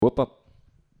Opa,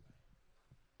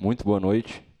 muito boa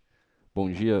noite, bom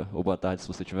dia ou boa tarde se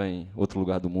você estiver em outro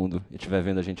lugar do mundo e estiver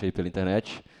vendo a gente aí pela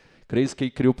internet. Crazy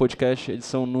criou o podcast,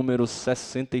 edição número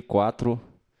 64.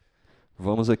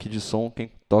 Vamos aqui de som, quem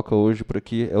toca hoje por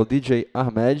aqui é o DJ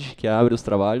Ahmed, que abre os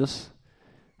trabalhos.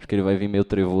 Acho que ele vai vir meio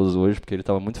trevoso hoje, porque ele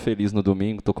estava muito feliz no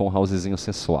domingo, tocou um housezinho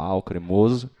sensual,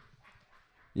 cremoso.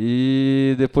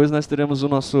 E depois nós teremos o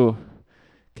nosso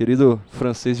querido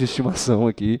francês de estimação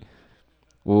aqui,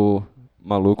 o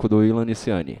maluco do Ilan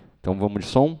Niciani. Então vamos de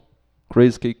som.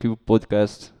 Crazy KQ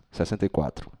Podcast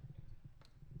 64.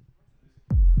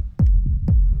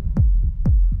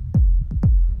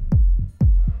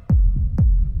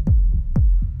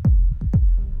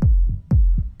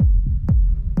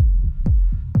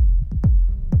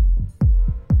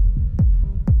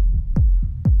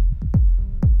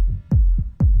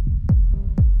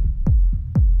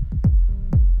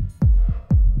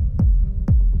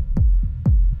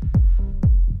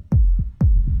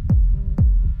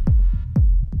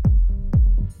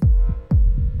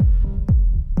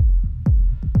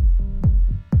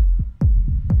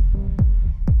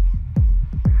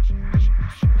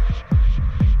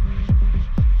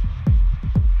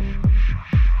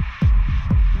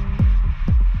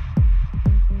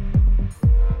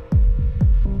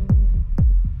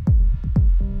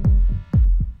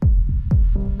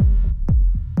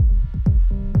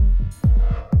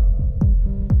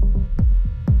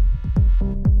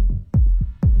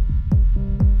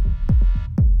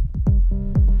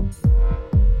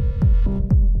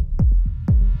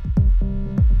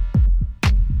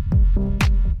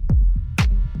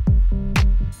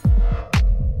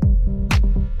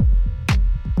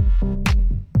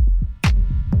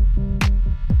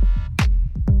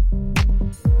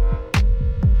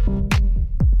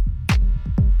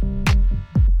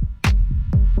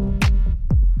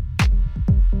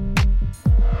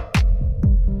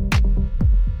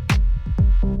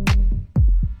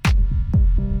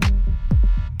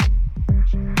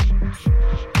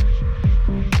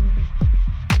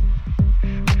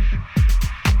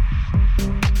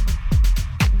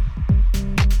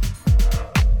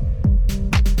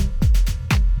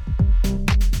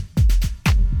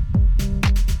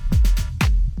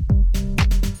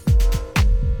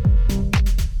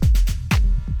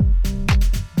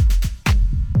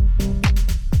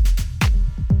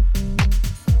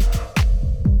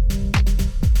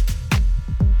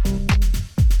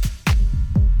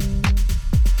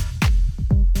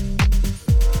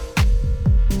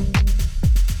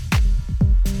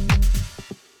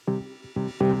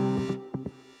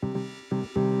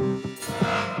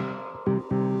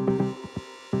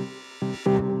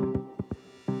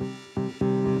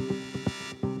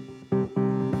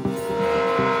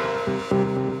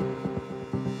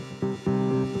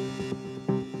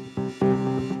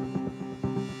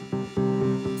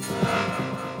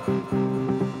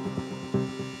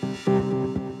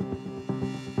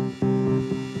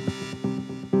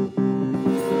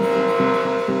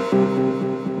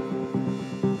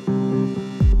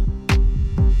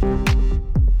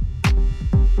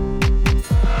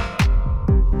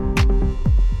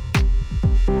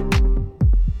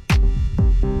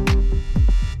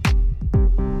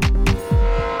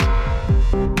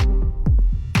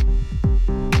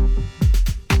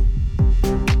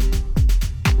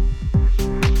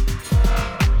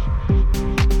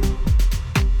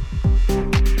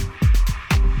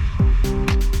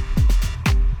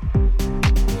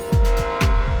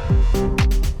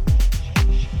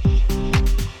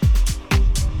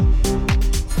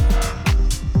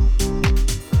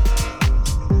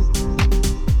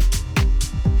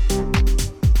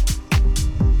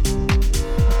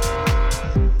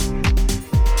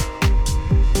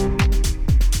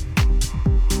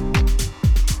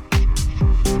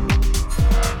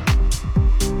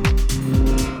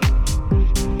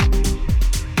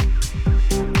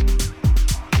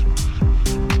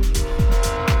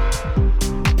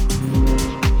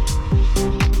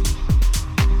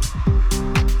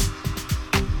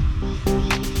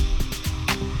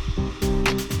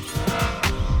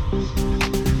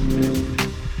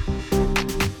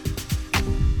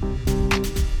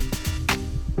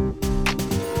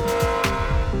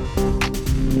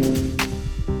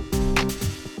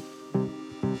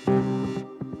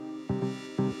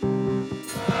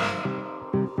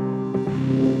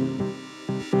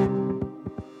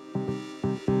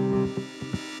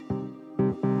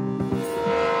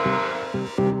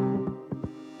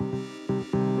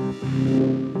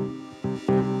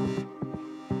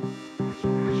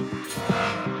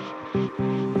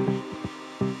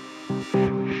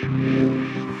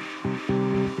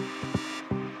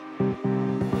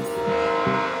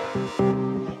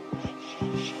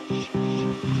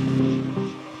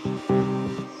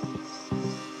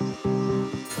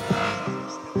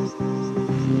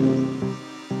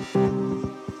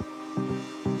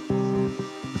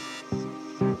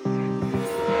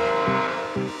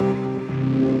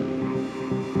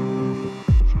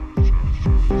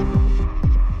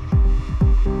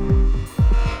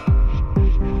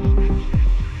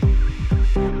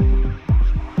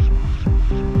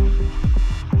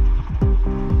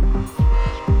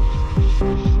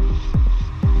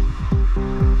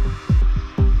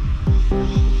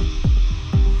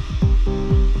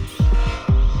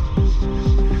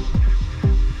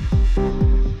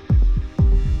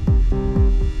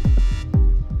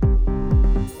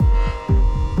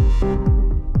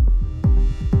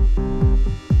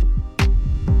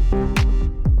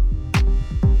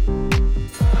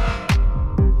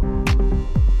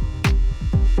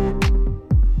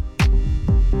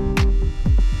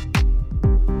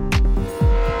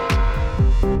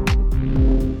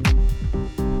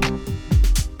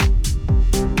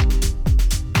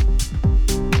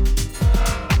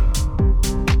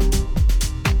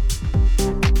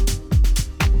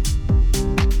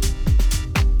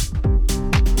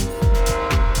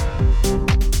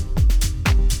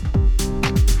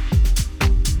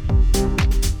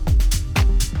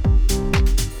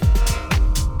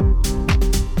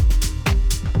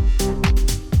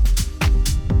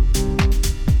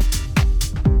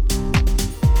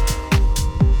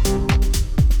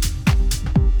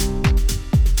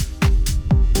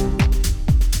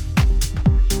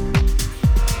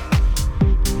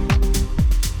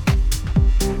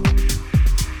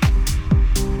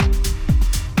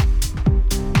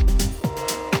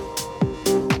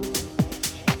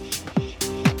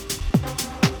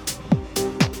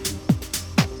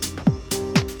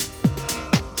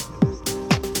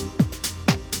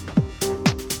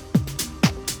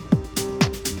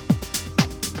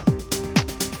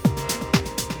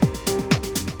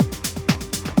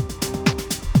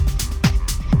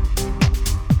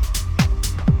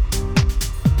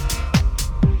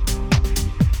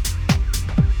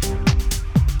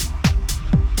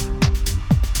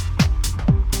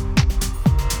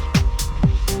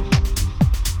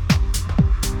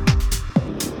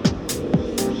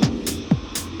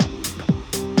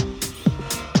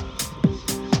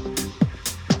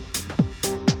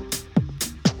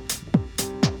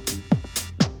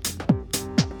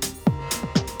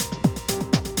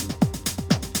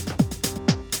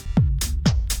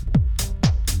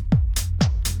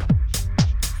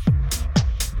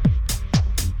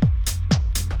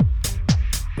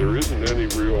 There isn't any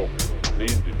real need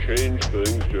to change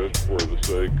things just for the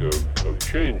sake of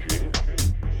changing.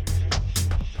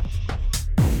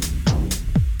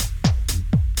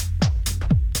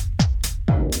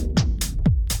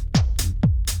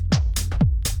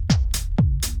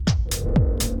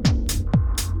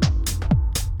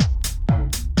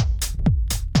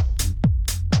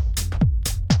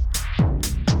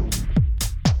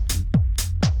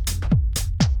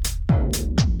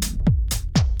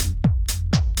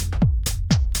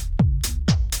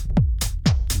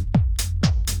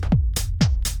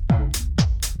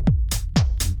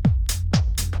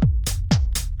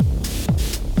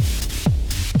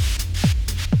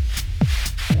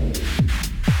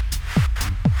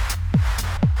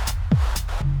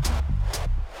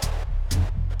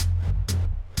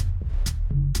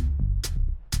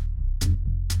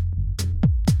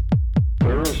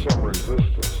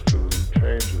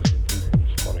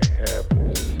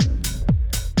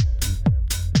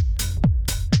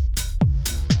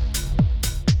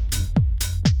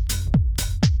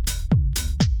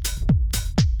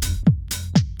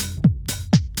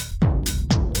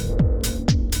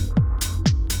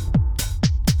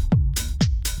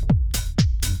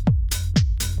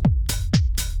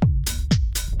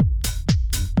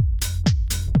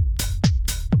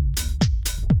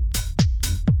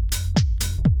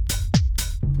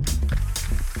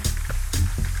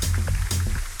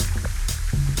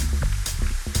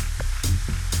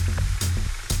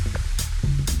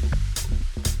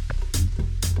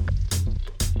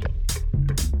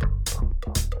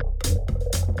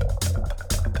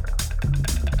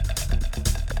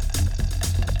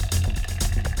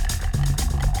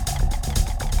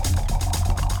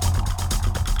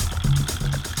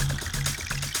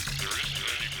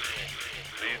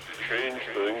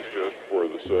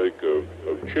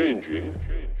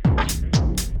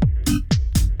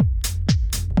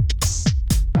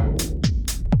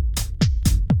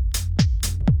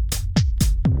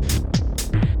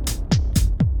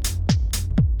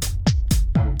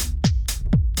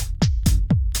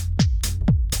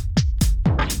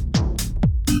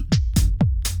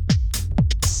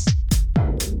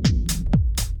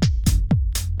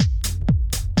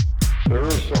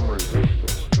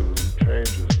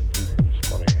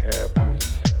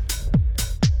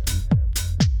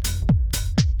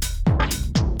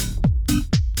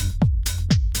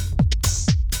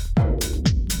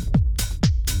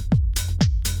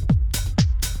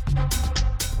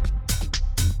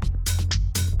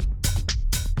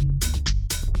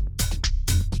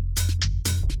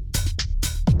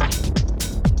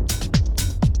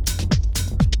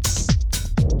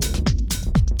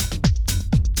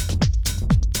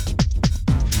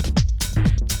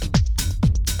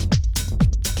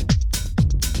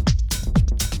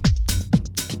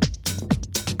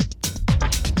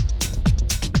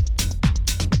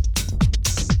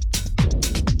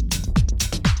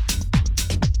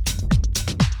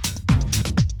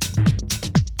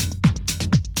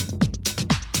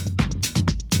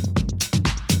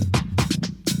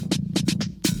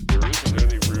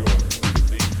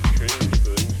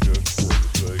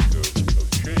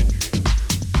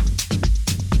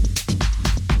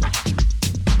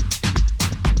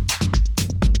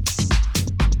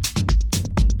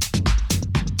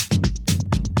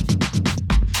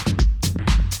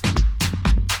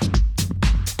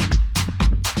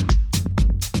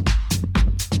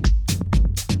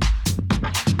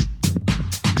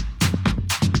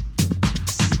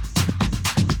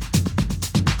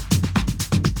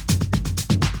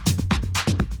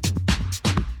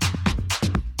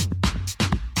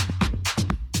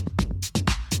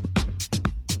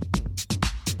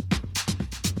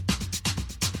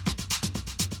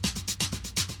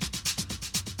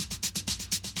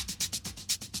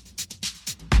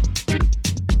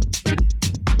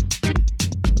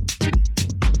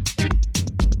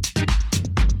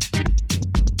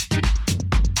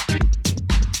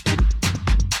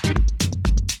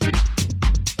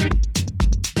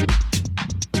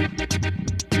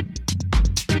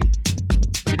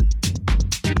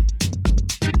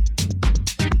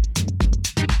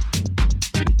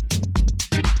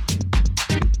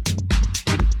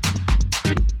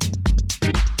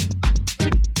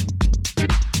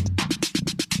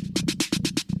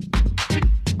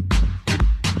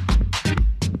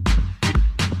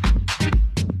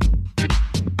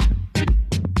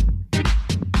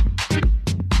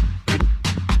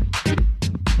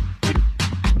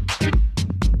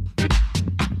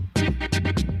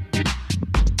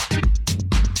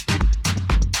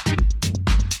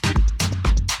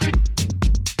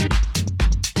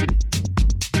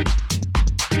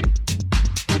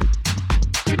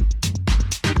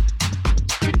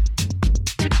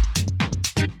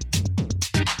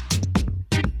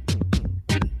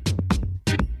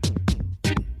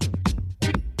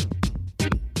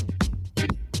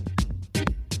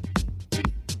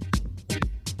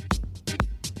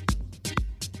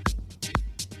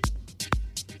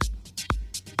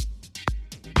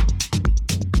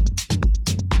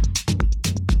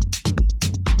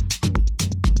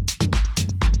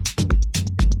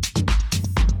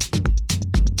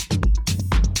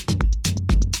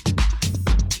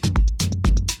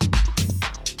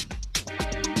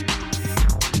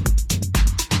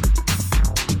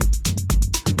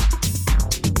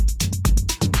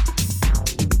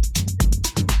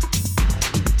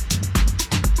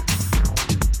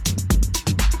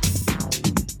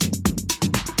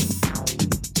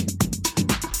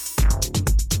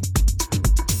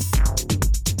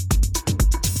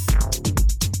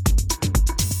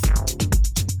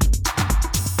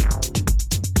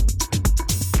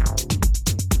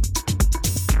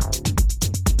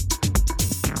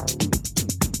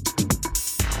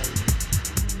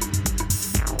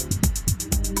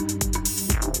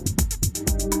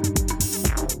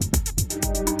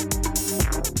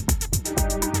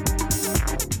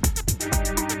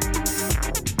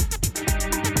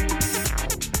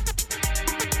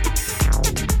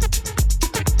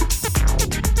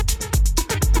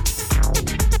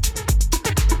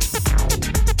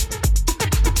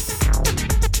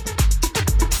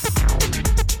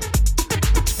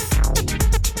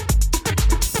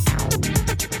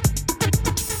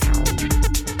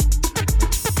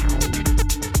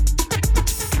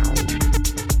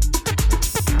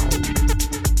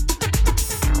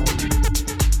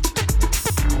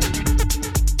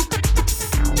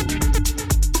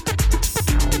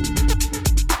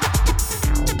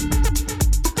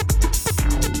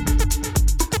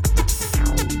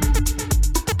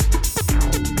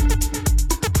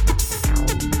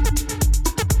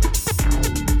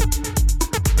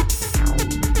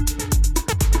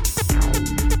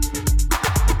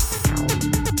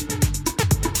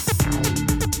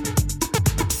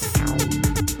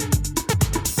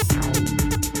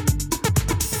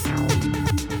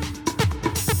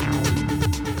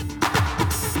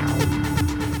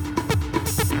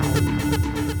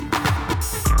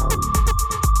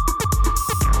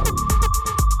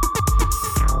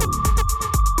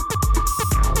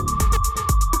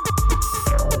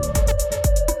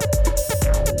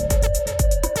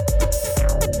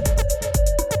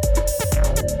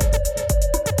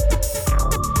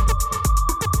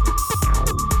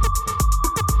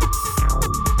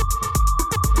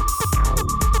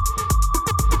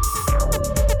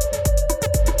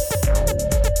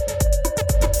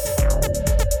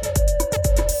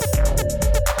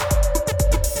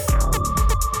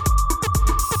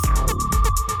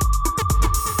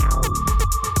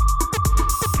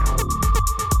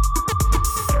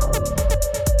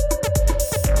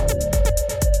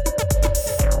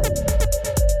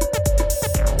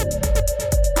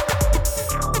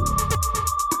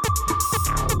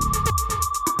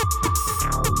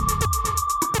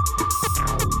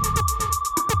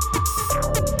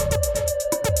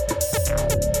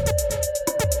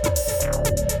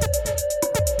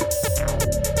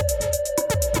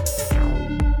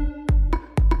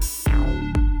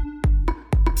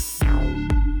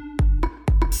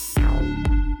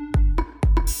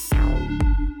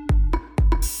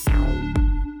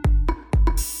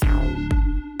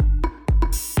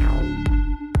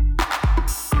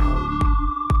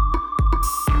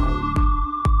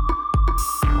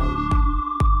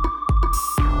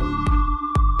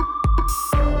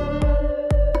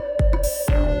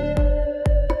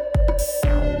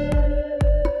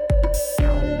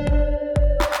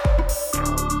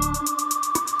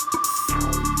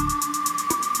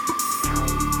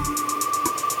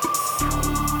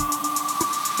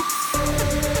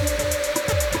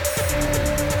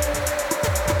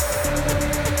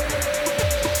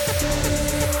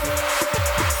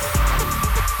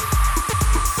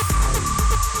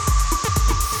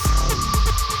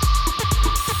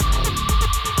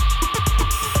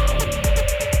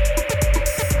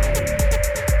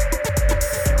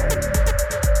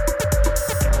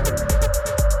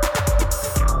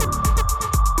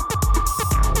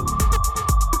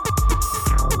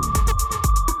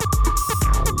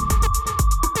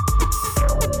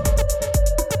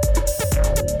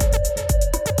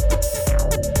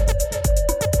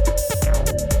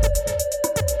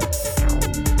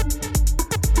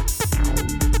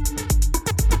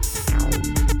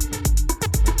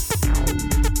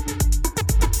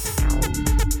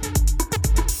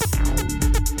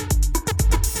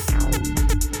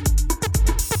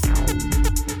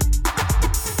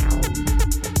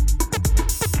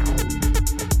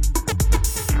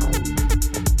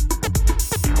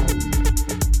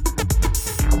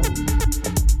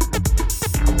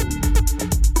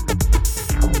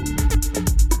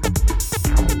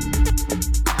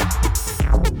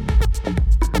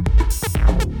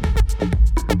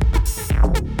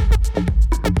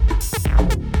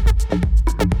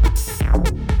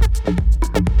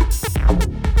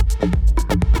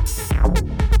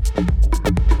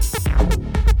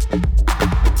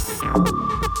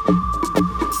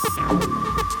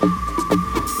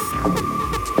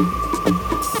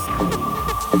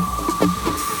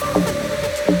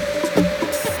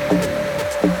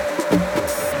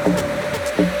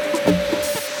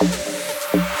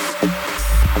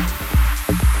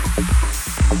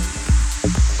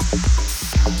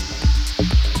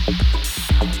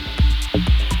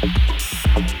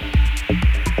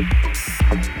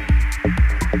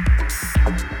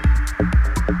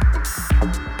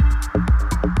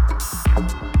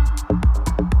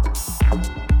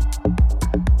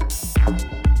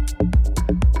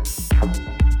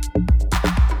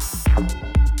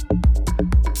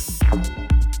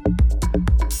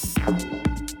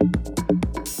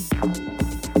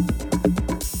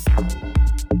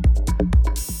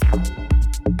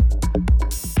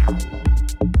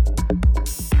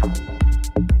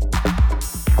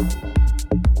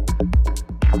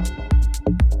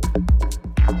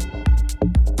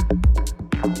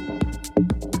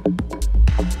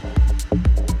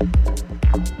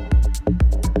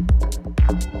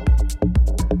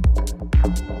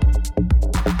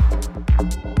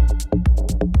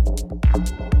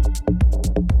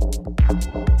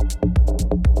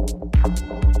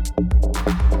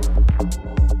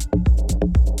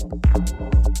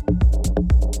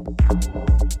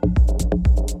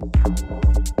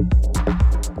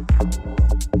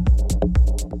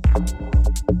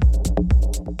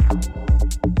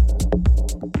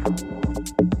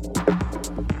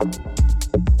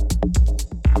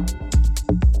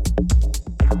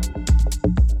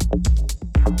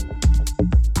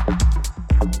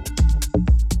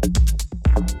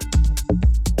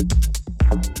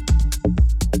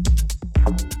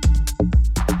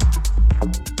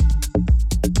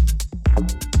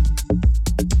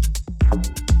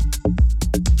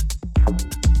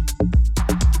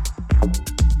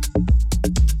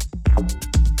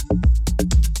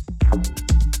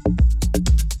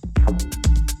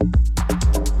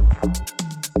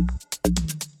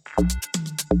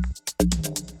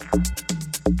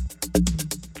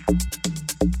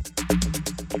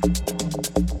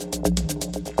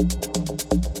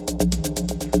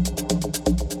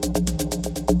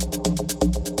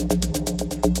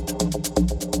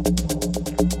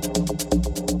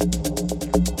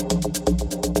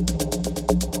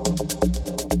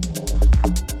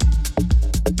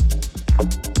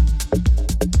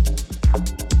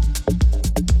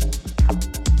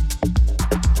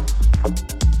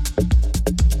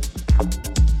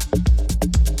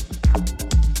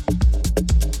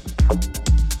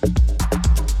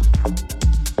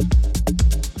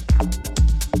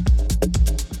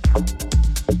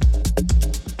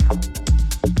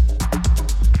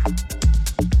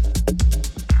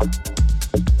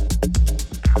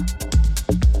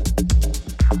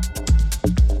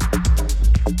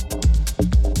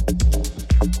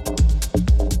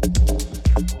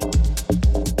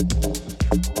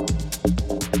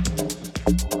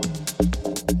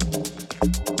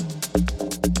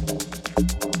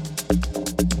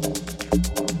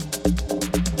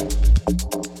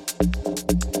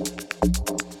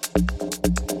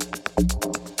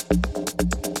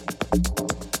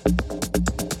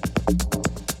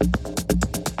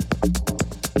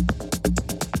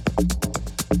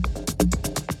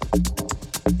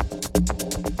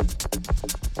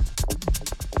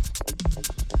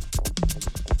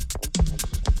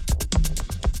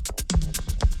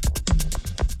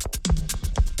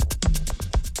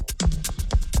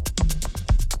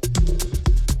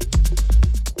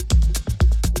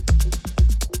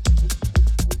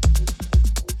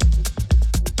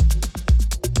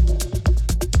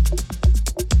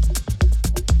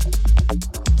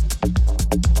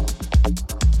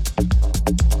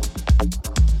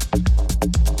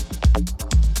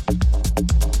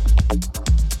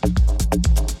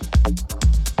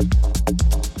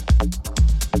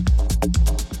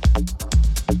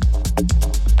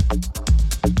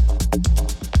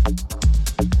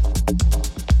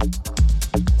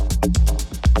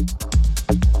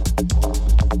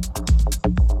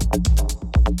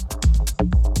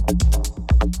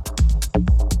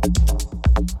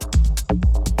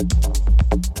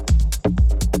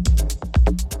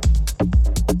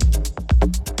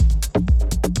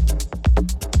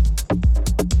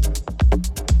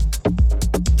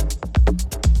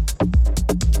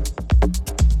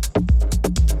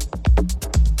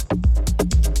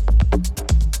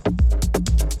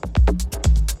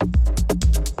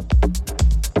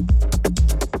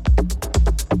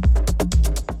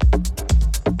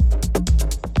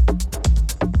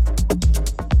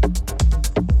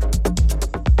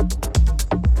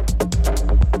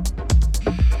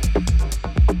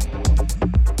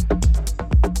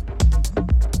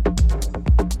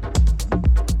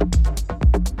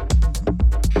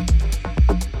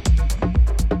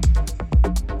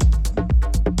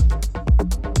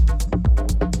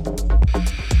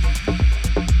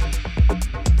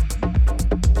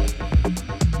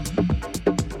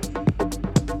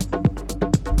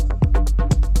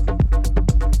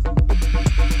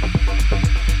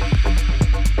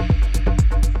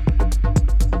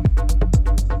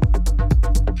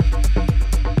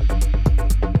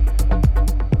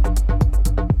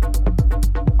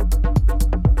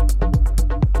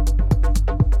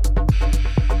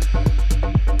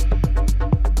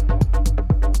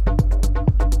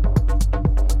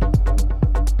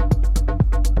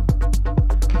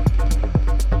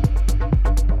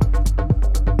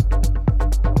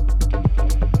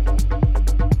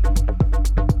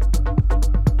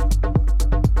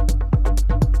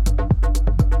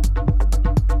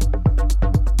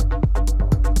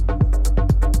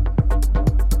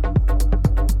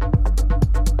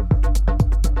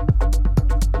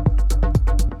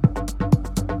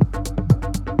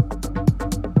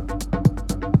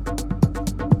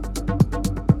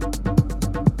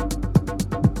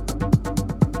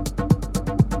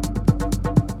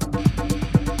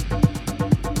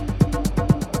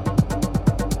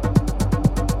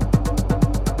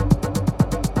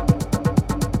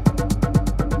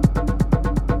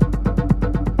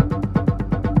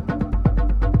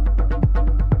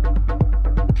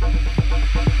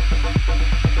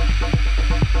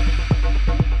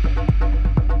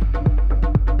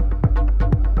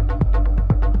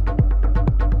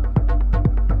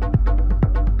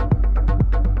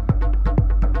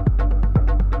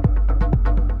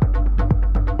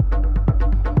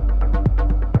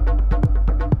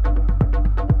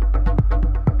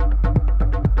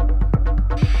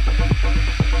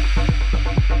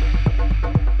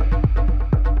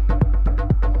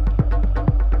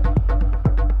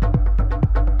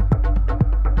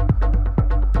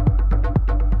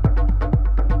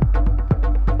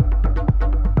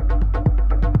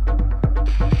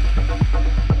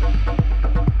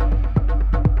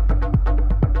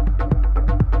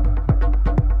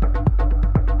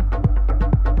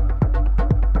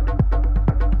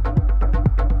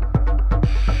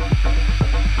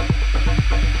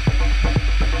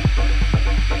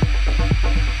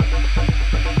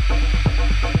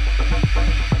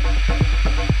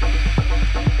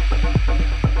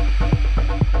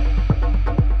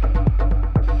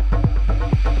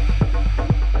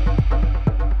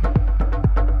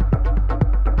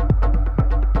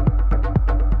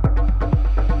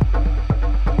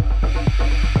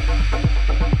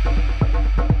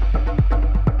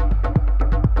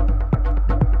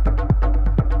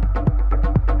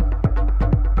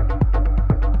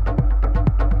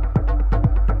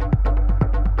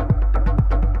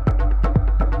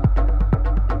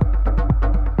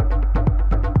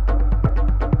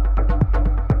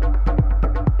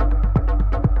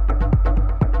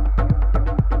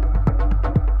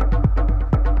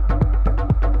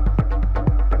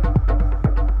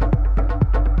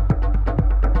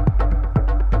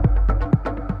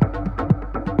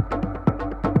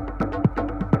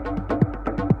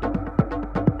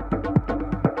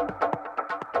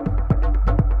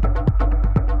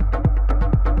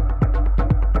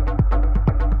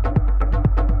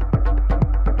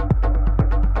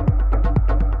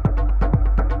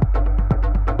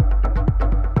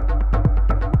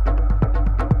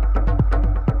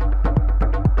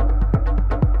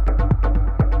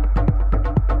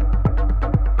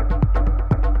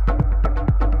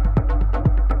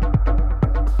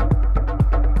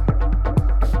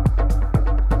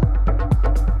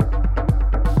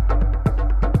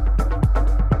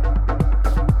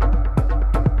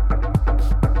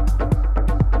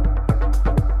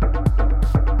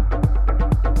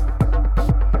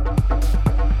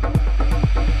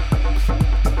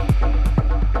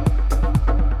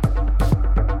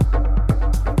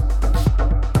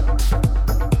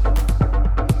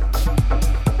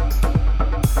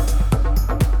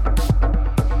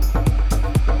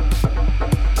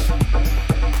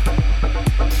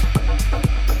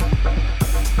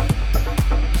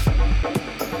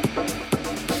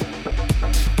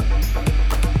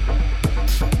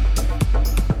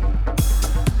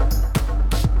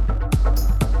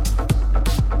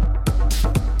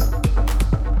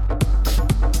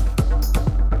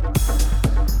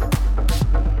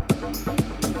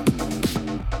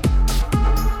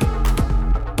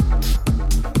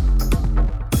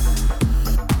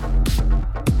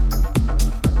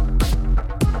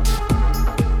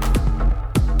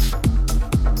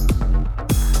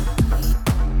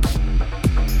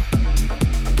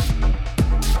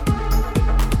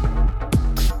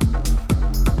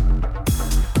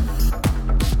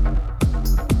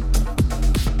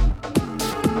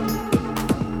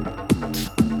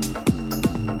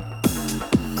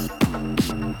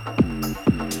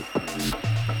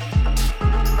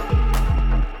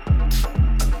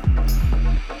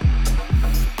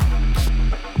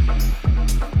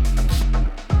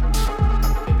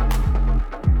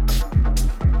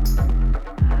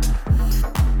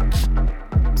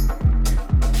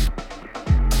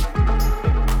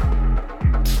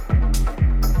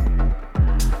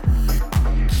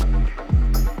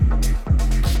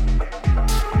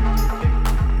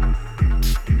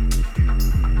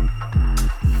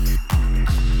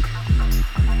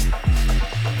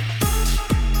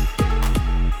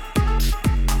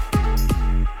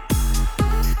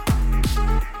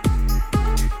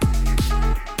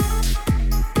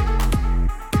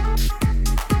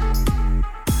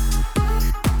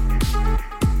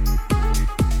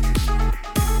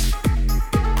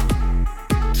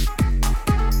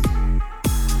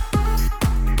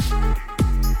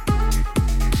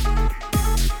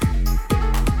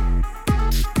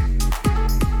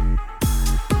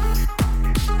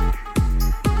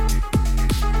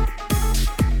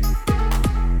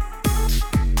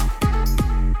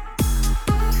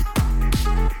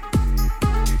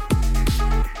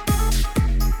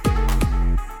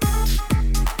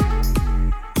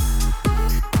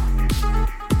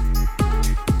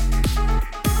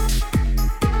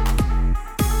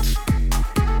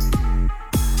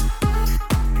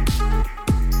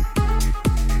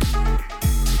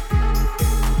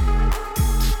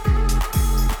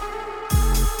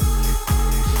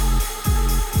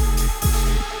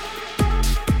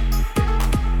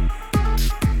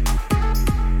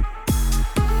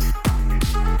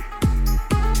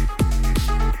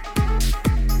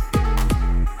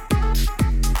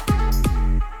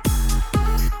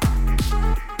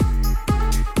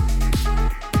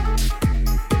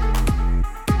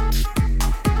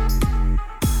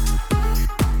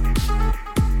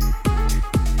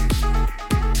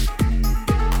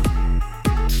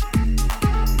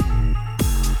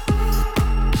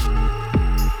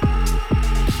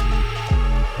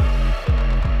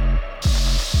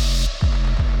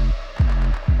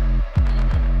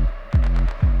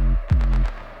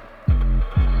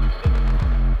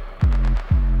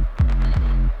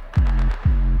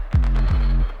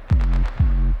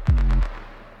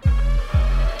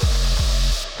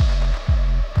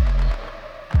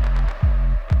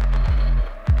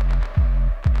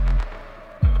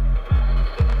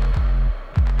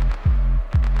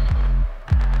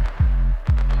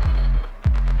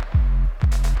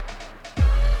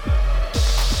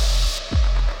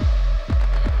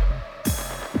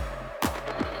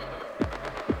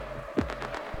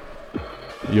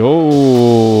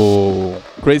 Yo!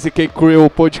 Crazy Cake Crew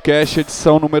Podcast,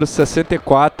 edição número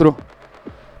 64,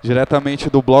 diretamente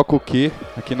do Bloco Q,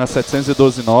 aqui na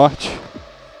 712 Norte.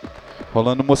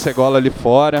 Rolando mocegola ali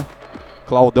fora,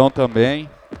 Claudão também,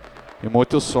 e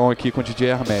muito som aqui com o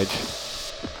DJ Armed.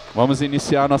 Vamos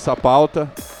iniciar nossa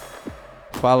pauta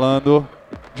falando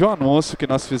de um anúncio que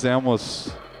nós fizemos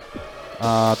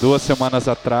há 2 semanas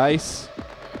atrás,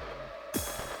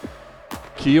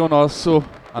 que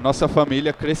a nossa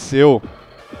família cresceu.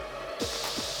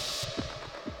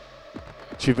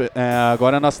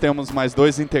 Agora nós temos mais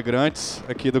 2 integrantes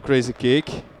aqui do Crazy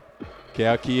Cake, que é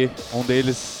aqui, um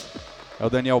deles é o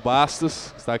Daniel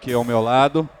Bastos, que está aqui ao meu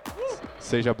lado.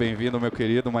 Seja bem-vindo, meu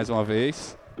querido, mais uma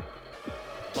vez.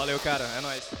 Valeu, cara, é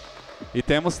nóis. E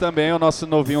temos também o nosso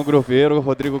novinho grooveiro,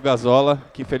 Rodrigo Gazola,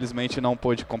 que infelizmente não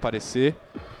pôde comparecer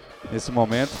nesse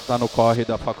momento, está no corre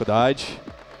da faculdade,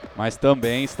 mas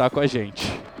também está com a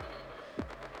gente.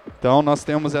 Então nós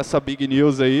temos essa big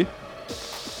news aí.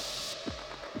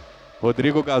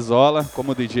 Rodrigo Gazola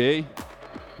como DJ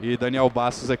e Daniel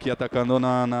Bastos aqui atacando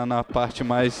na parte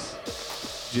mais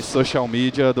de social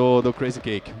media do Crazy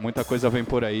Cake. Muita coisa vem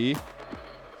por aí,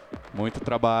 muito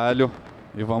trabalho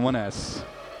e vamos nessa.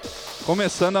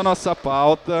 Começando a nossa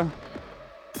pauta.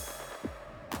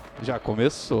 Já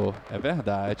começou, é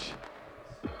verdade.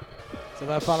 Você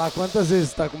vai falar quantas vezes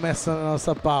está começando a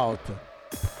nossa pauta?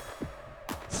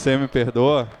 Você me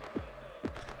perdoa?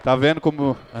 Tá vendo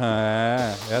como...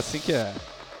 É assim que é.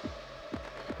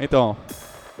 Então,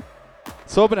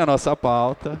 sobre a nossa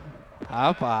pauta,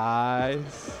 rapaz...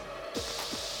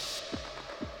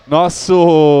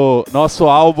 Nosso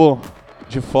álbum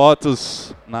de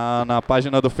fotos na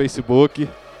página do Facebook,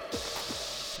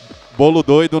 Bolo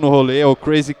Doido no rolê, o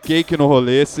Crazy Cake no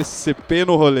rolê, Ccp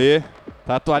no rolê,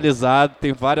 tá atualizado,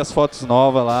 tem várias fotos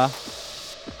novas lá.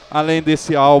 Além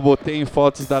desse álbum, tem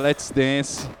fotos da Let's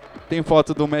Dance, tem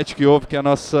foto do Magic Over, que é a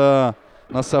nossa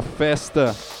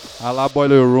festa a la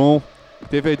Boiler Room.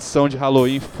 Teve a edição de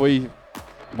Halloween, foi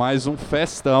mais um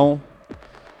festão.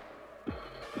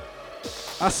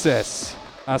 Acesse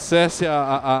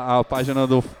a página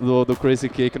do Crazy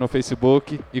Cake no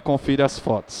Facebook e confira as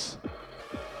fotos.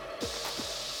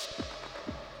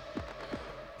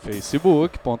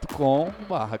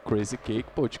 facebook.com/Crazy Cake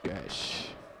Podcast.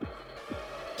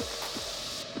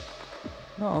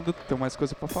 Não, tem mais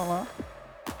coisa pra falar.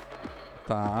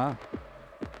 Tá.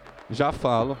 Já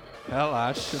falo.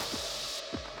 Relaxa.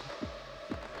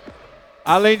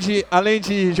 Além de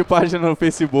página no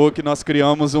Facebook, nós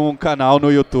criamos um canal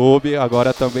no YouTube.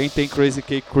 Agora também tem Crazy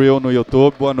Cake Crew no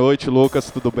YouTube. Boa noite, Lucas,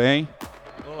 tudo bem?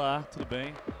 Olá, tudo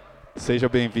bem? Seja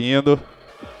bem-vindo.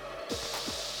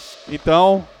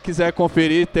 Então, quiser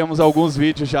conferir, temos alguns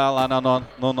vídeos já lá no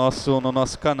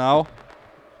nosso canal.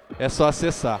 É só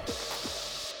acessar.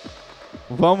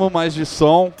 Vamos mais de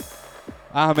som.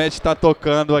 A Armed está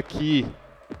tocando aqui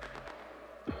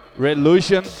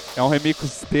Relution, é um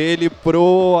remix dele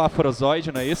pro Afrozoid,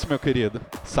 não é isso, meu querido?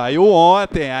 Saiu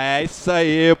ontem, é isso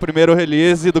aí, o primeiro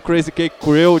release do Crazy Cake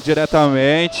Crew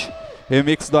diretamente.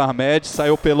 Remix do Armed,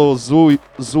 saiu pelo Zoo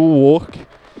Work,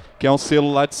 que é um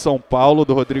selo lá de São Paulo,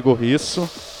 do Rodrigo Risso.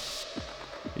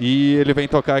 E ele vem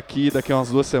tocar aqui daqui a umas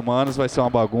 2 semanas, vai ser uma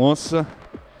bagunça.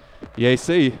 E é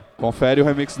isso aí, confere o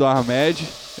remix do Armed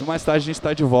e mais tarde a gente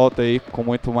está de volta aí com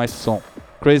muito mais som.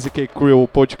 Crazy Cake Crew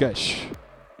Podcast.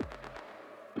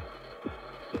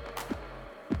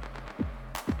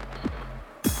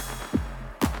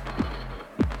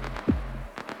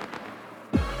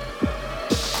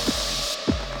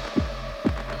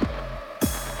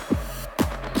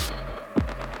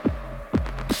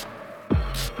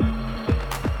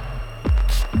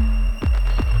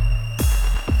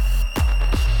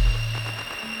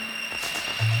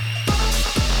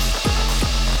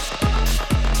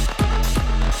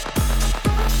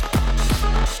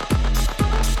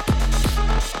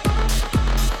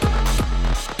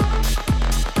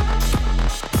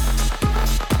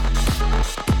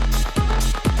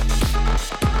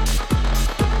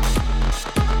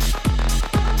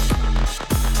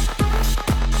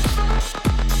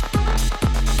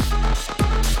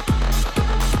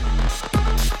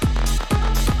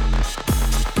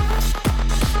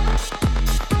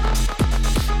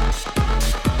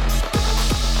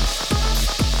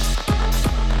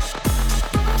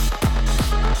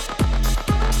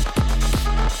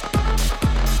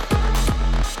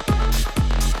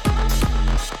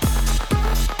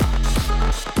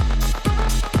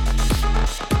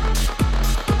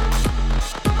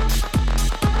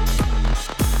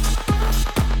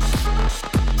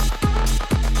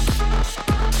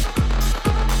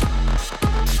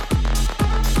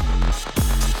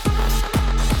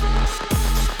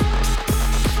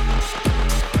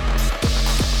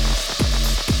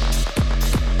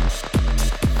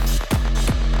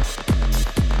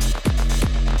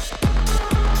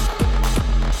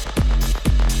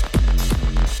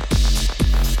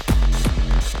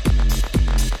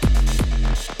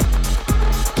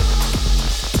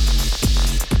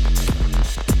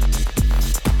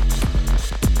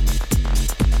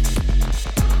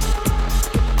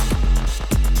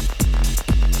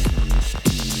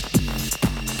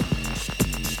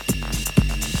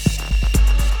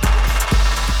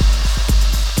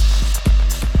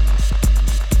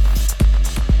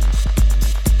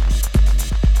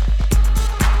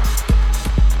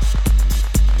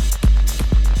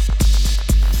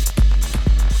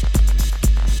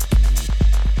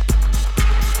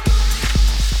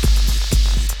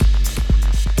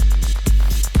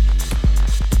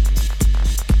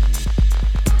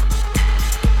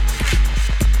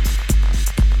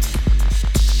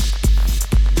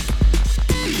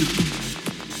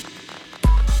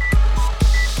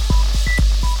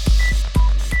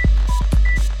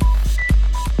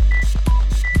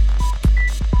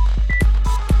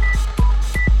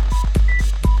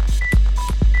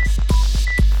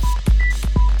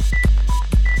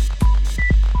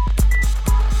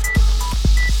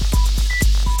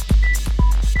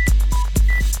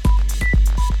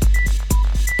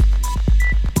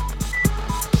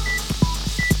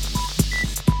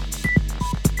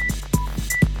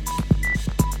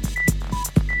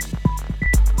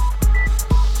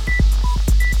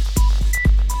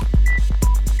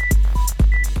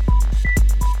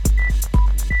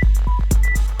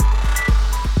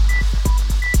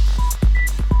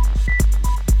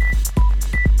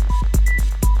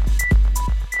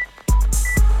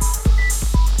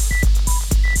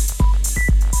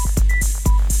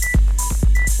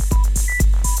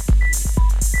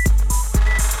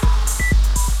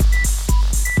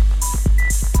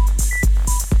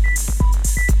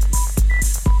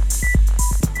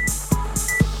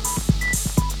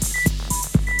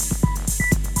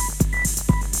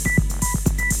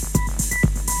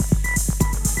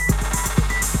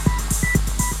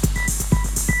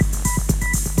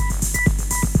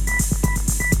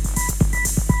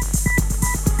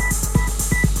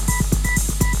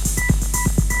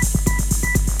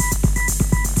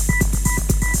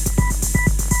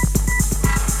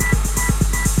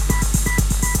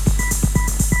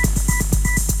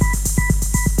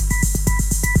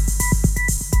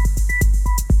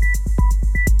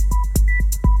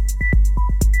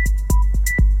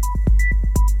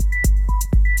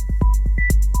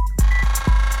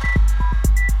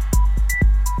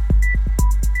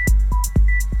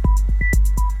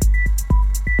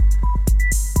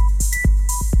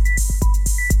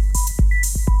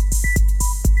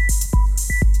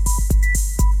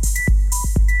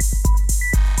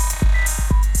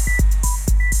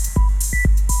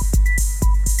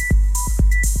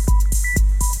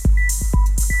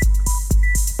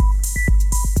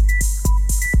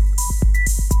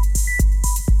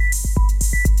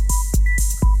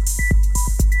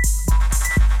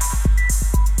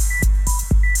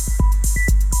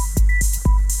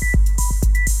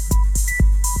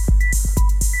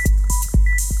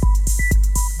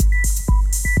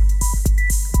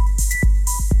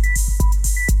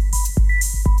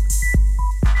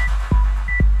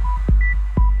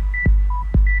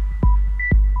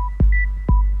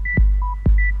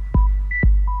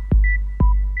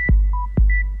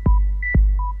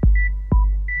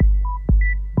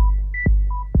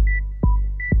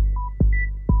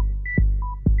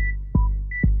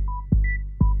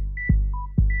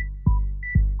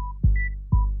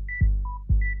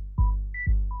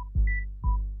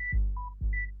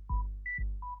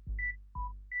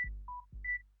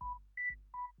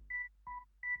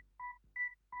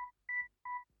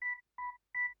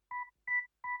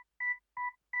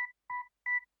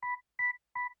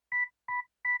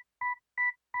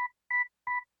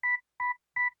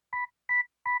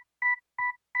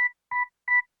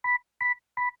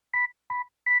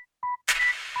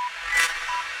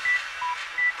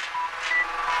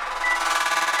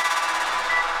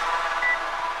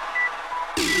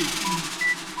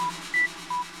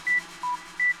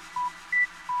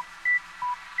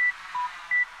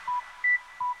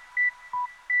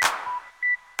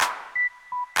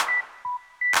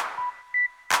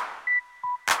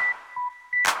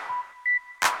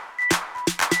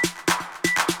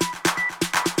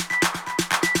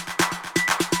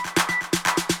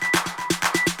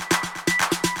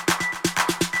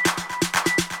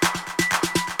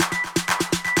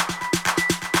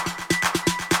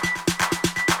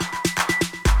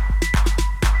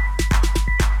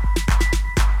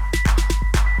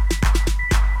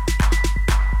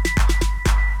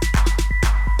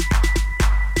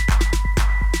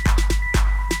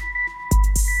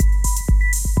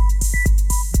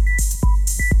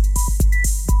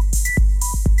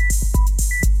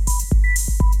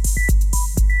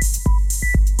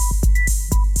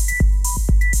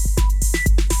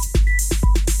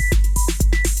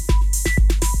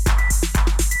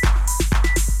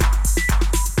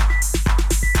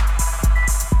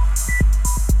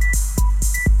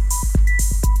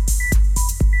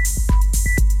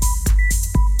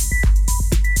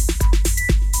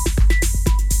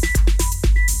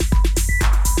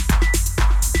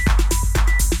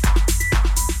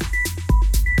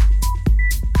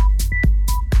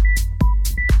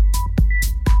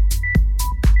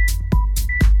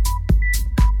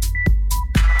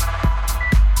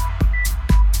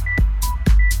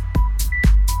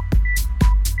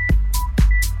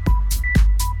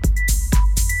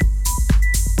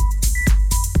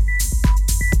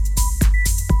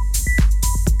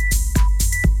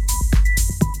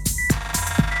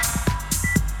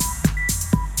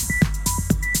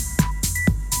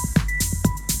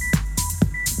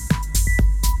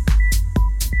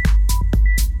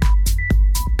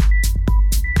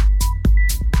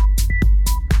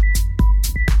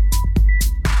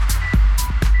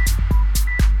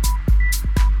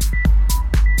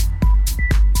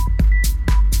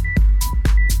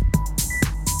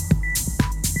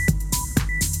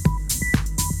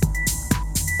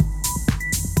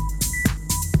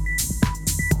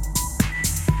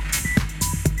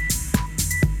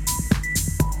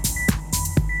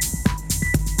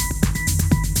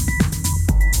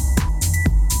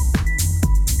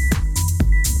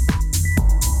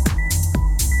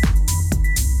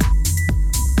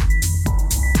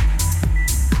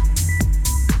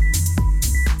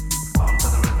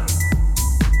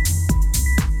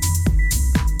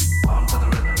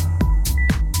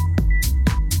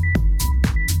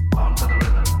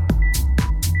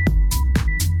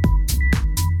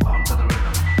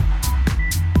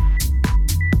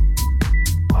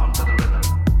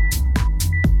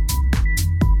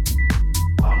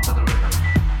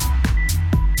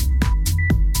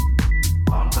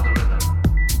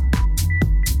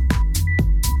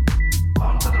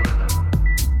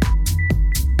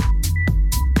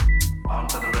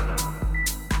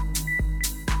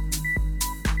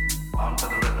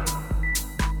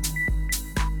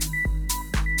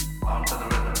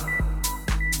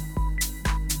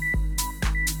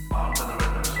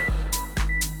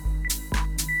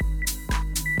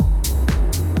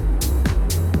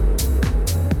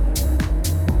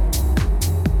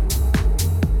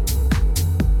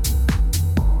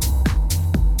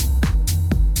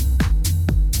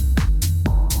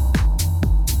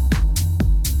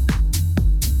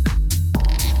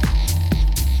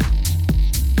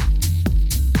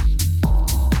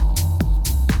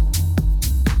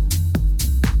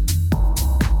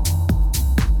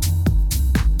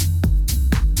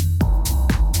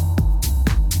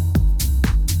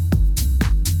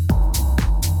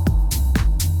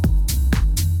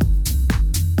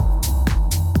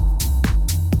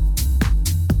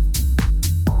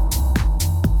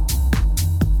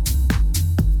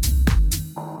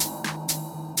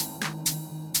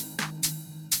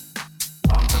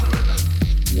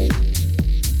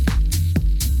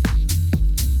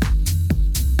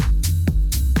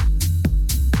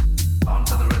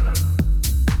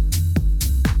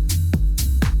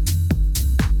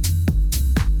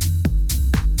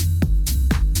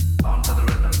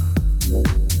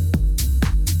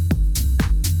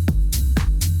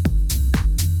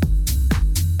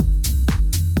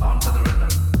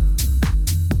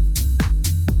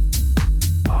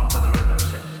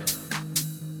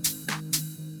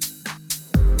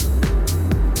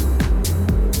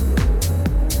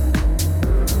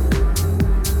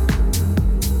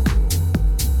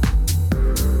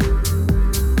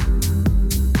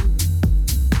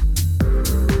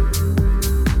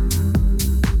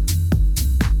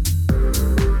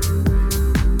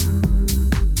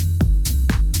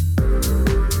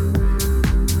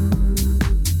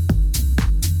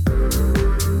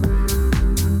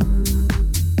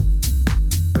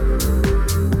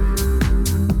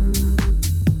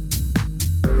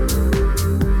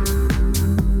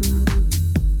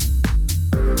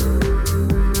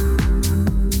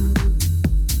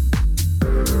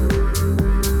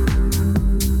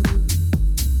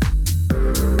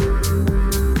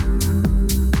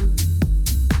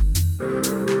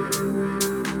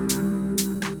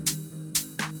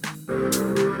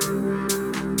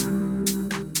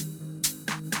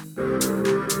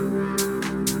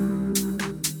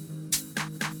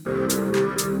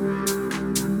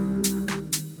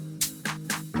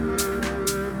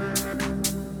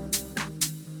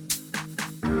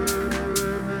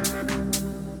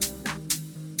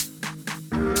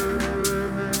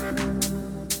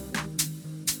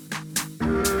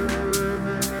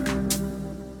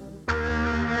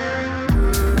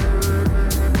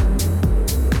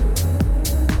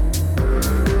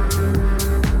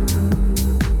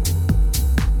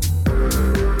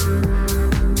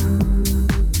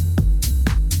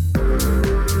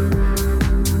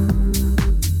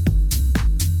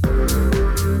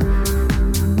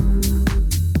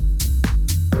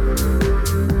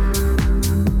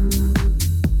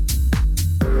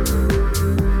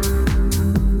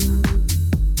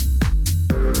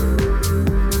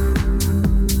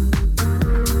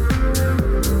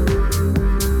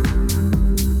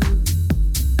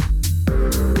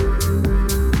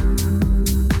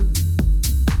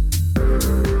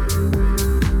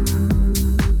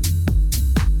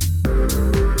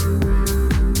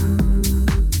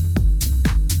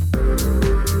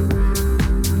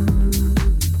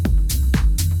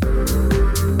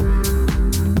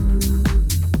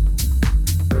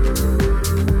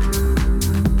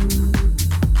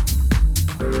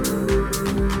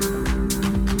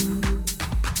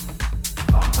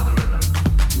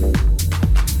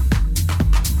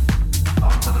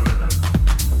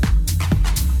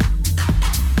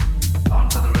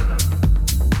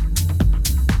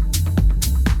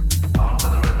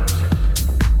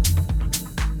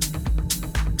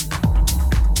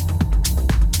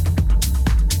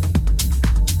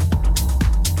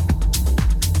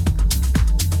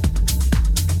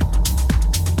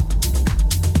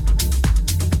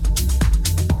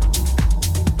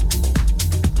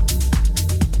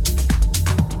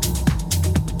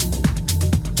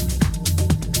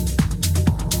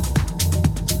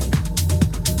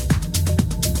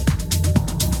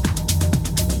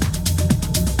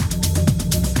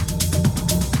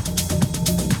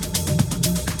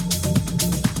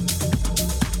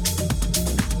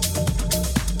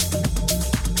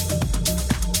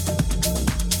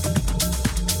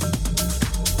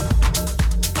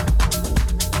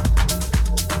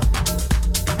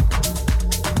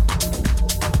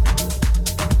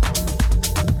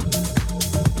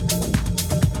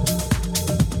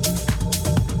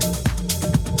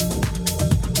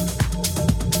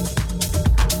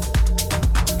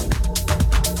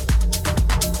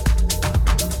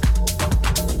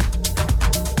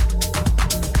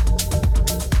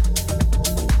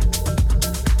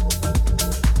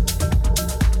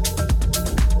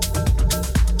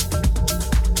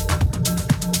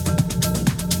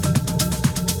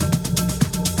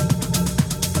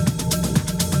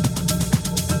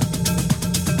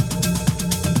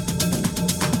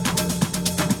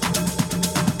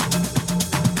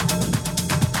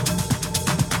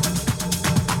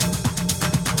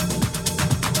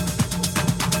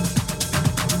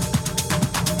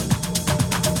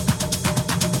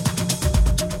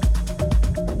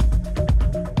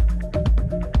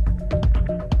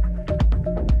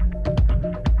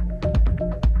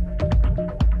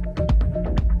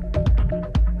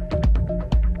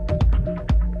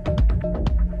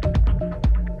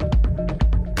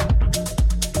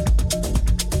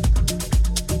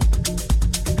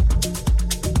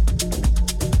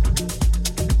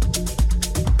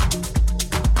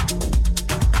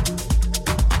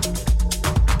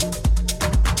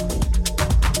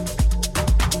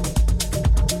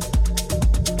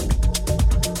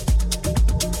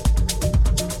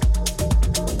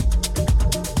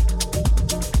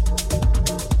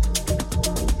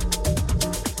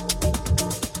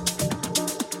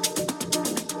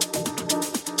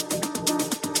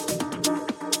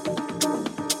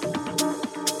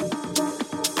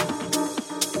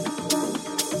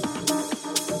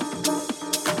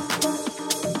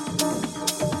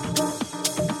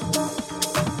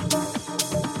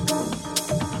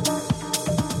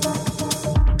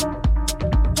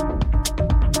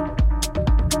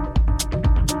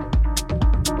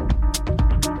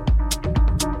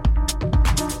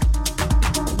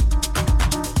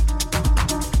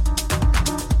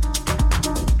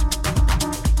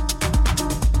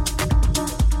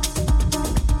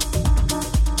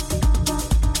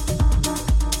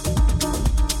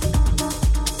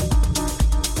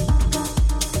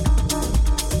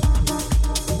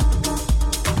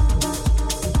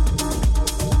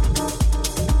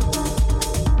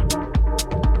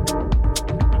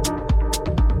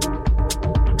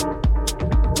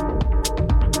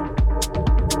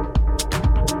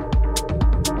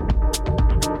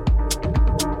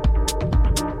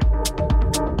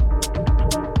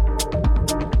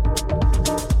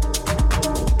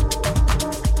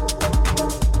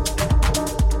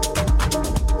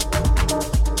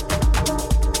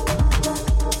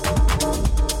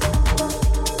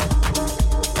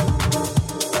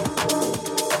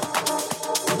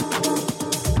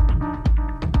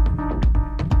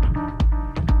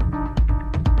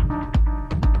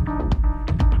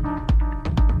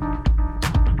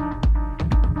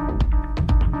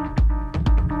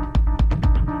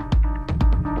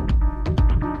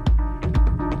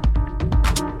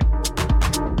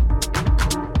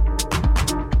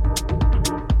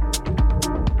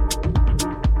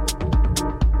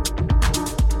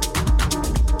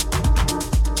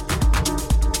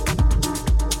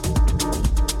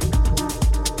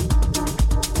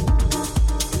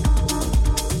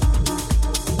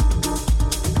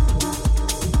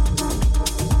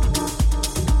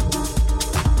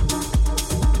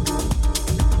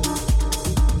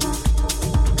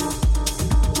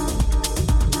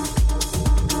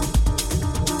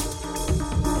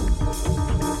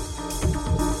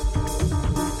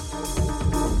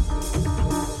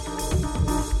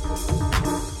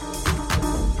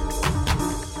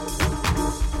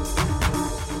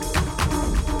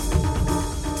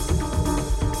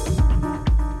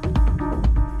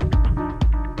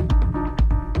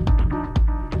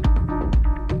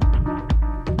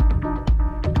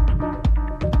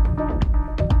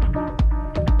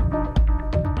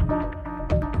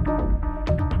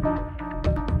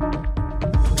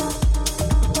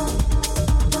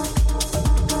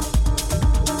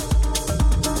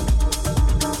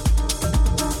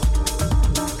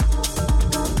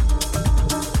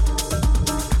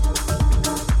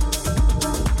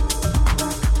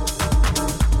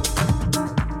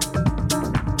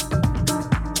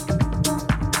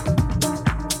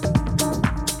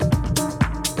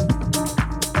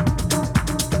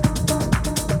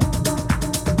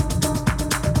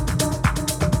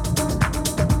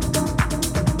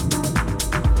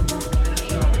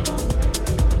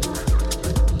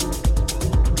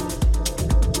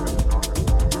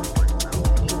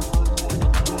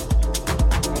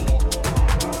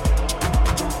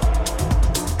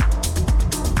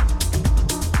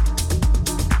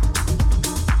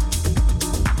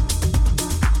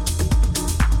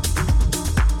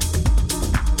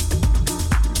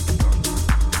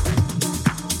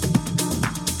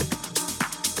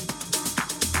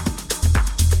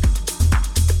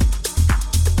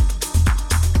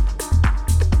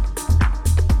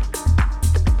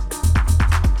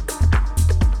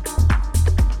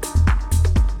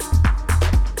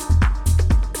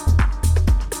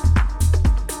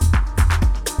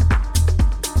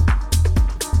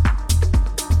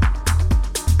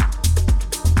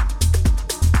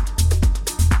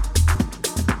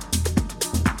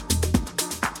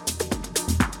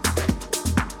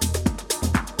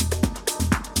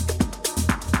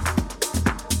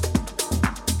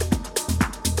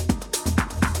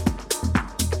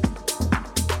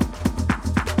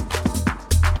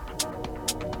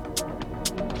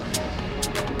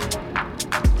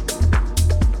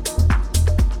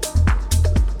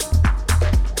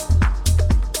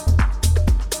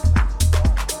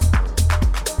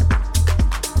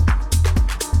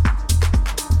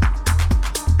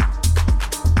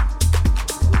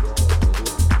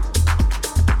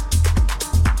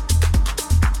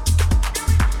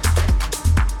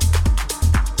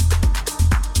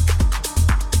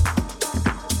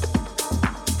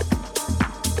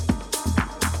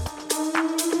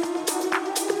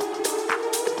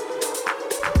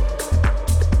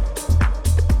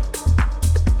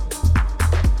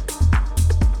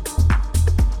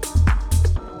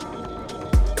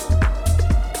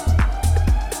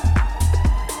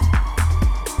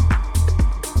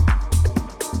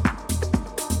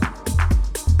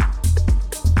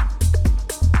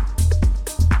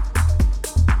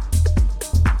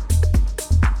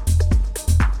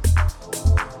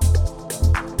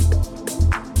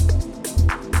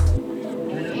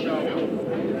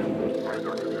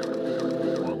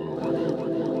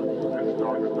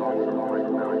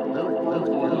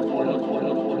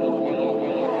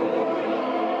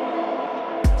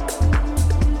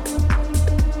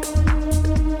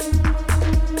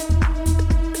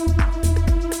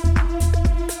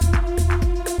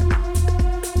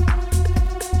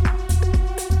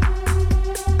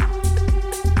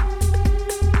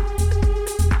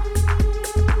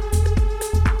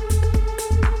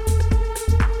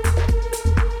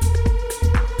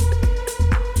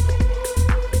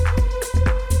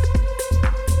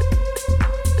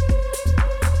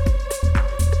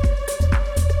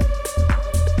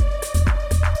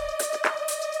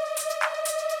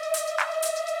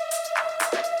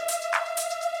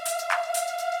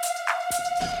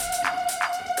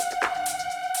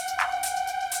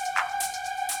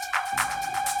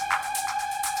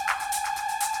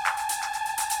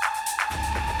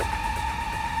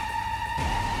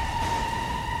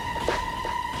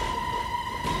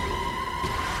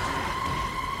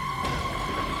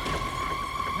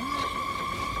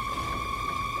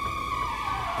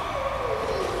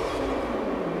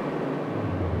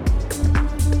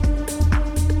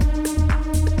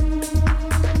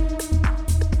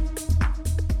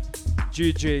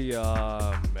 DJ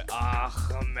Ahmed.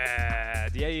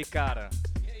 E aí, cara?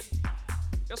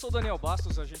 Eu sou o Daniel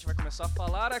Bastos, a gente vai começar a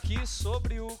falar aqui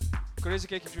sobre o Crazy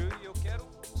Cake Crew e eu quero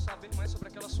saber mais sobre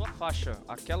aquela sua faixa,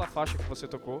 aquela faixa que você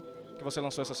tocou, que você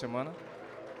lançou essa semana.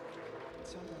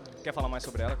 Quer falar mais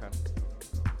sobre ela, cara?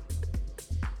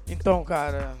 Então,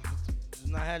 cara,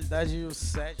 na realidade o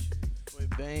set foi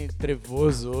bem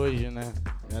trevoso hoje, né?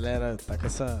 A galera tá com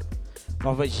essa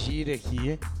nova gíria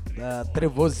aqui, da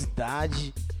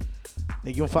trevosidade.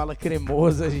 Ninguém fala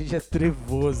cremoso, a gente é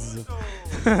trevoso.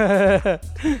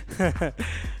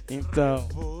 Então,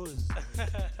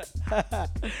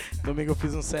 domingo eu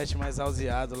fiz um set mais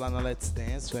houseado lá na Let's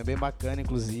Dance, foi bem bacana,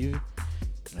 inclusive.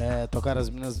 Tocaram as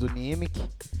meninas do Nimic.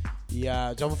 E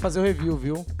já vou fazer o review,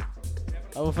 viu?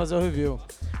 Já vou fazer o review.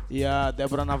 E a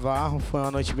Débora Navarro, foi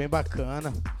uma noite bem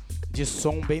bacana, de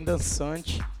som bem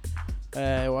dançante.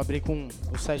 Eu abri com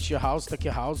o set de House, Tech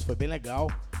House, foi bem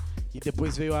legal. E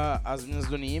depois veio as meninas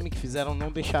do Nime, que fizeram não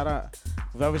deixar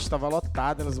o Velvet estava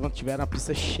lotado, elas mantiveram a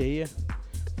pista cheia.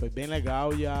 Foi bem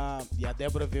legal. E a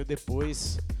Débora veio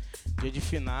depois, dia de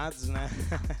finados, né?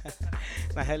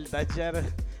 Na realidade já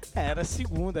era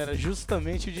segunda, era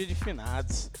justamente o dia de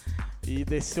finados. E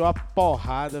desceu a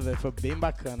porrada, velho. Foi bem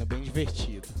bacana, bem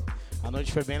divertido. A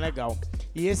noite foi bem legal.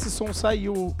 E esse som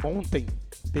saiu ontem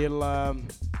pela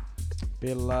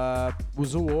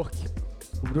Usuwork.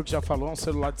 O Brook já falou, é um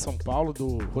celular de São Paulo,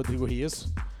 do Rodrigo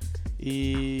Risso.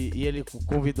 E ele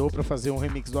convidou para fazer um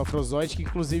remix do Afrozoid, que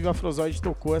inclusive o Afrozoid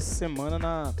tocou essa semana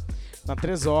na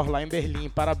Tresor, lá em Berlim.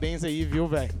 Parabéns aí, viu,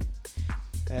 velho?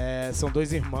 São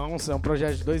dois irmãos, é um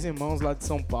projeto de dois irmãos lá de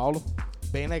São Paulo.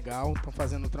 Bem legal, estão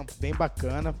fazendo um trampo bem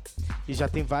bacana. E já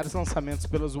tem vários lançamentos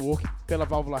pelas Work, pela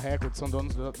Válvula Records, são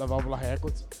donos da Válvula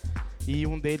Records. E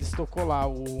um deles tocou lá,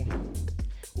 o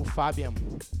Fabian.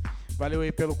 Valeu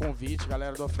aí pelo convite,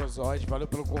 galera do Afrozoid. Valeu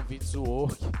pelo convite,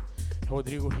 Zuwork.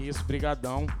 Rodrigo Risso,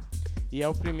 brigadão. E é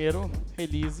o primeiro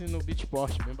release no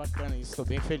Beatport, bem bacana isso, tô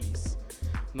bem feliz.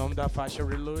 O nome da faixa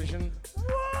Relusion.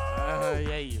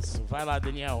 E é isso, vai lá,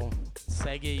 Daniel,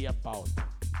 segue aí a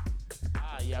pauta.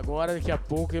 E agora, daqui a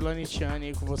pouco, Ilani Tiani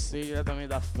aí com você, diretamente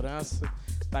da França.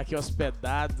 Tá aqui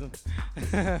hospedado.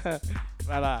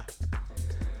 Vai lá.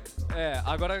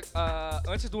 Agora,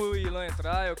 antes do Ilan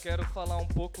entrar, eu quero falar um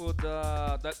pouco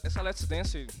dessa Let's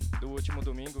Dance do último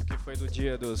domingo, que foi do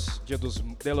Dia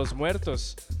de los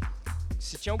Muertos.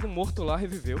 Se tinha algum morto lá,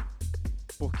 reviveu,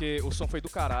 porque o som foi do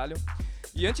caralho.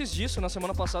 E antes disso, na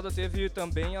semana passada, teve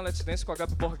também a Let's Dance com a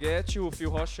Gabi Borghetti, o Phil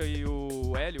Rocha e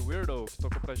o Hélio Weirdo, que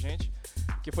tocou pra gente,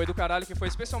 que foi do caralho, que foi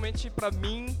especialmente pra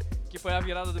mim, que foi a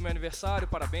virada do meu aniversário.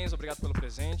 Parabéns, obrigado pelo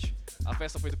presente. A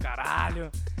festa foi do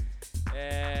caralho.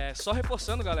 Só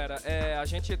reforçando, galera, a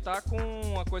gente tá com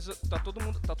uma coisa, tá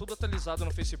tudo atualizado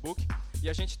no Facebook e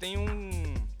a gente tem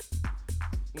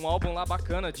um álbum lá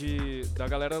bacana da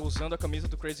galera usando a camisa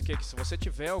do Crazy Cake. Se você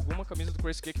tiver alguma camisa do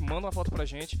Crazy Cake, manda uma foto pra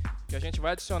gente que a gente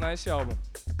vai adicionar esse álbum.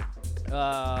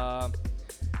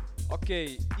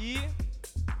 Ok, e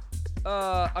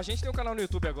a gente tem um canal no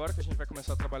YouTube agora que a gente vai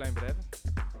começar a trabalhar em breve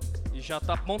e já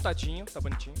tá montadinho, tá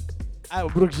bonitinho. O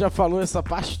Brook já falou essa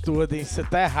parte toda, hein? Você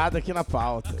tá errado aqui na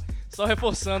pauta. Só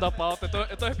reforçando a pauta,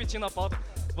 eu tô repetindo a pauta.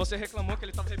 Você reclamou que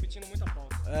ele tava repetindo muita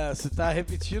pauta. Você tá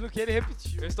repetindo o que ele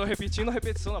repetiu. Eu estou repetindo a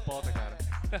repetição da pauta, cara.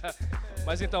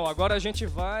 Mas então, agora a gente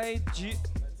vai de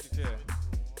quê?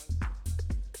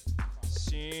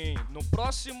 Sim, no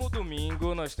próximo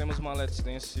domingo nós temos uma Let's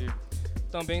Dance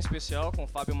também especial com o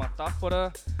Fábio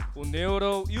Matáfora, o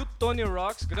Neuro e o Tony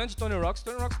Rocks, grande Tony Rocks.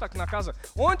 Tony Rocks tá aqui na casa.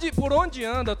 Por onde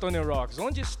anda Tony Rocks?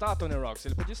 Onde está Tony Rocks?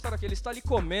 Ele podia estar aqui, ele está ali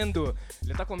comendo.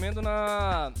 Ele está comendo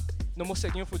no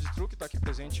Morceguinho Food Truck, que está aqui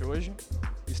presente hoje.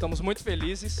 Estamos muito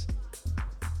felizes.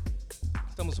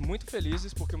 Estamos muito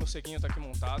felizes porque o Morceguinho está aqui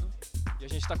montado e a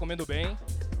gente está comendo bem.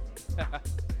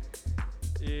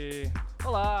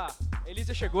 Olá!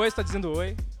 Elisa chegou, está dizendo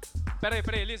oi. Pera aí,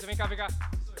 Elisa, vem cá.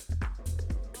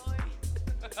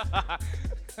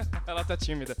 Ela tá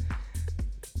tímida.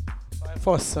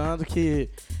 Reforçando que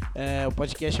o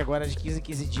podcast agora é de 15 em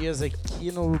 15 dias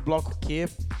aqui no Bloco Q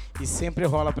e sempre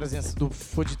rola a presença do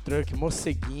Food Truck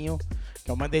Morceguinho,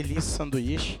 que é uma delícia o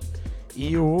sanduíche,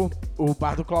 e o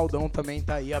Bar do Claudão também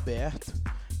tá aí aberto.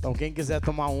 Então quem quiser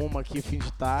tomar uma aqui fim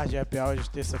de tarde, happy hour de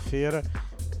terça-feira,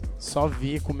 só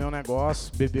vir comer um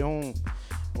negócio, beber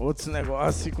outros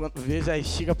negócios e quando vê já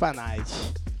estiga pra night.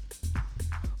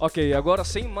 Ok, agora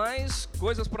sem mais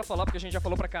coisas pra falar, porque a gente já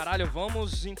falou pra caralho,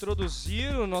 vamos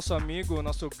introduzir o nosso amigo, o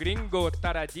nosso gringo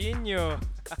taradinho,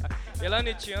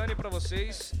 Ilani Tiani pra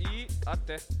vocês e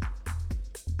até.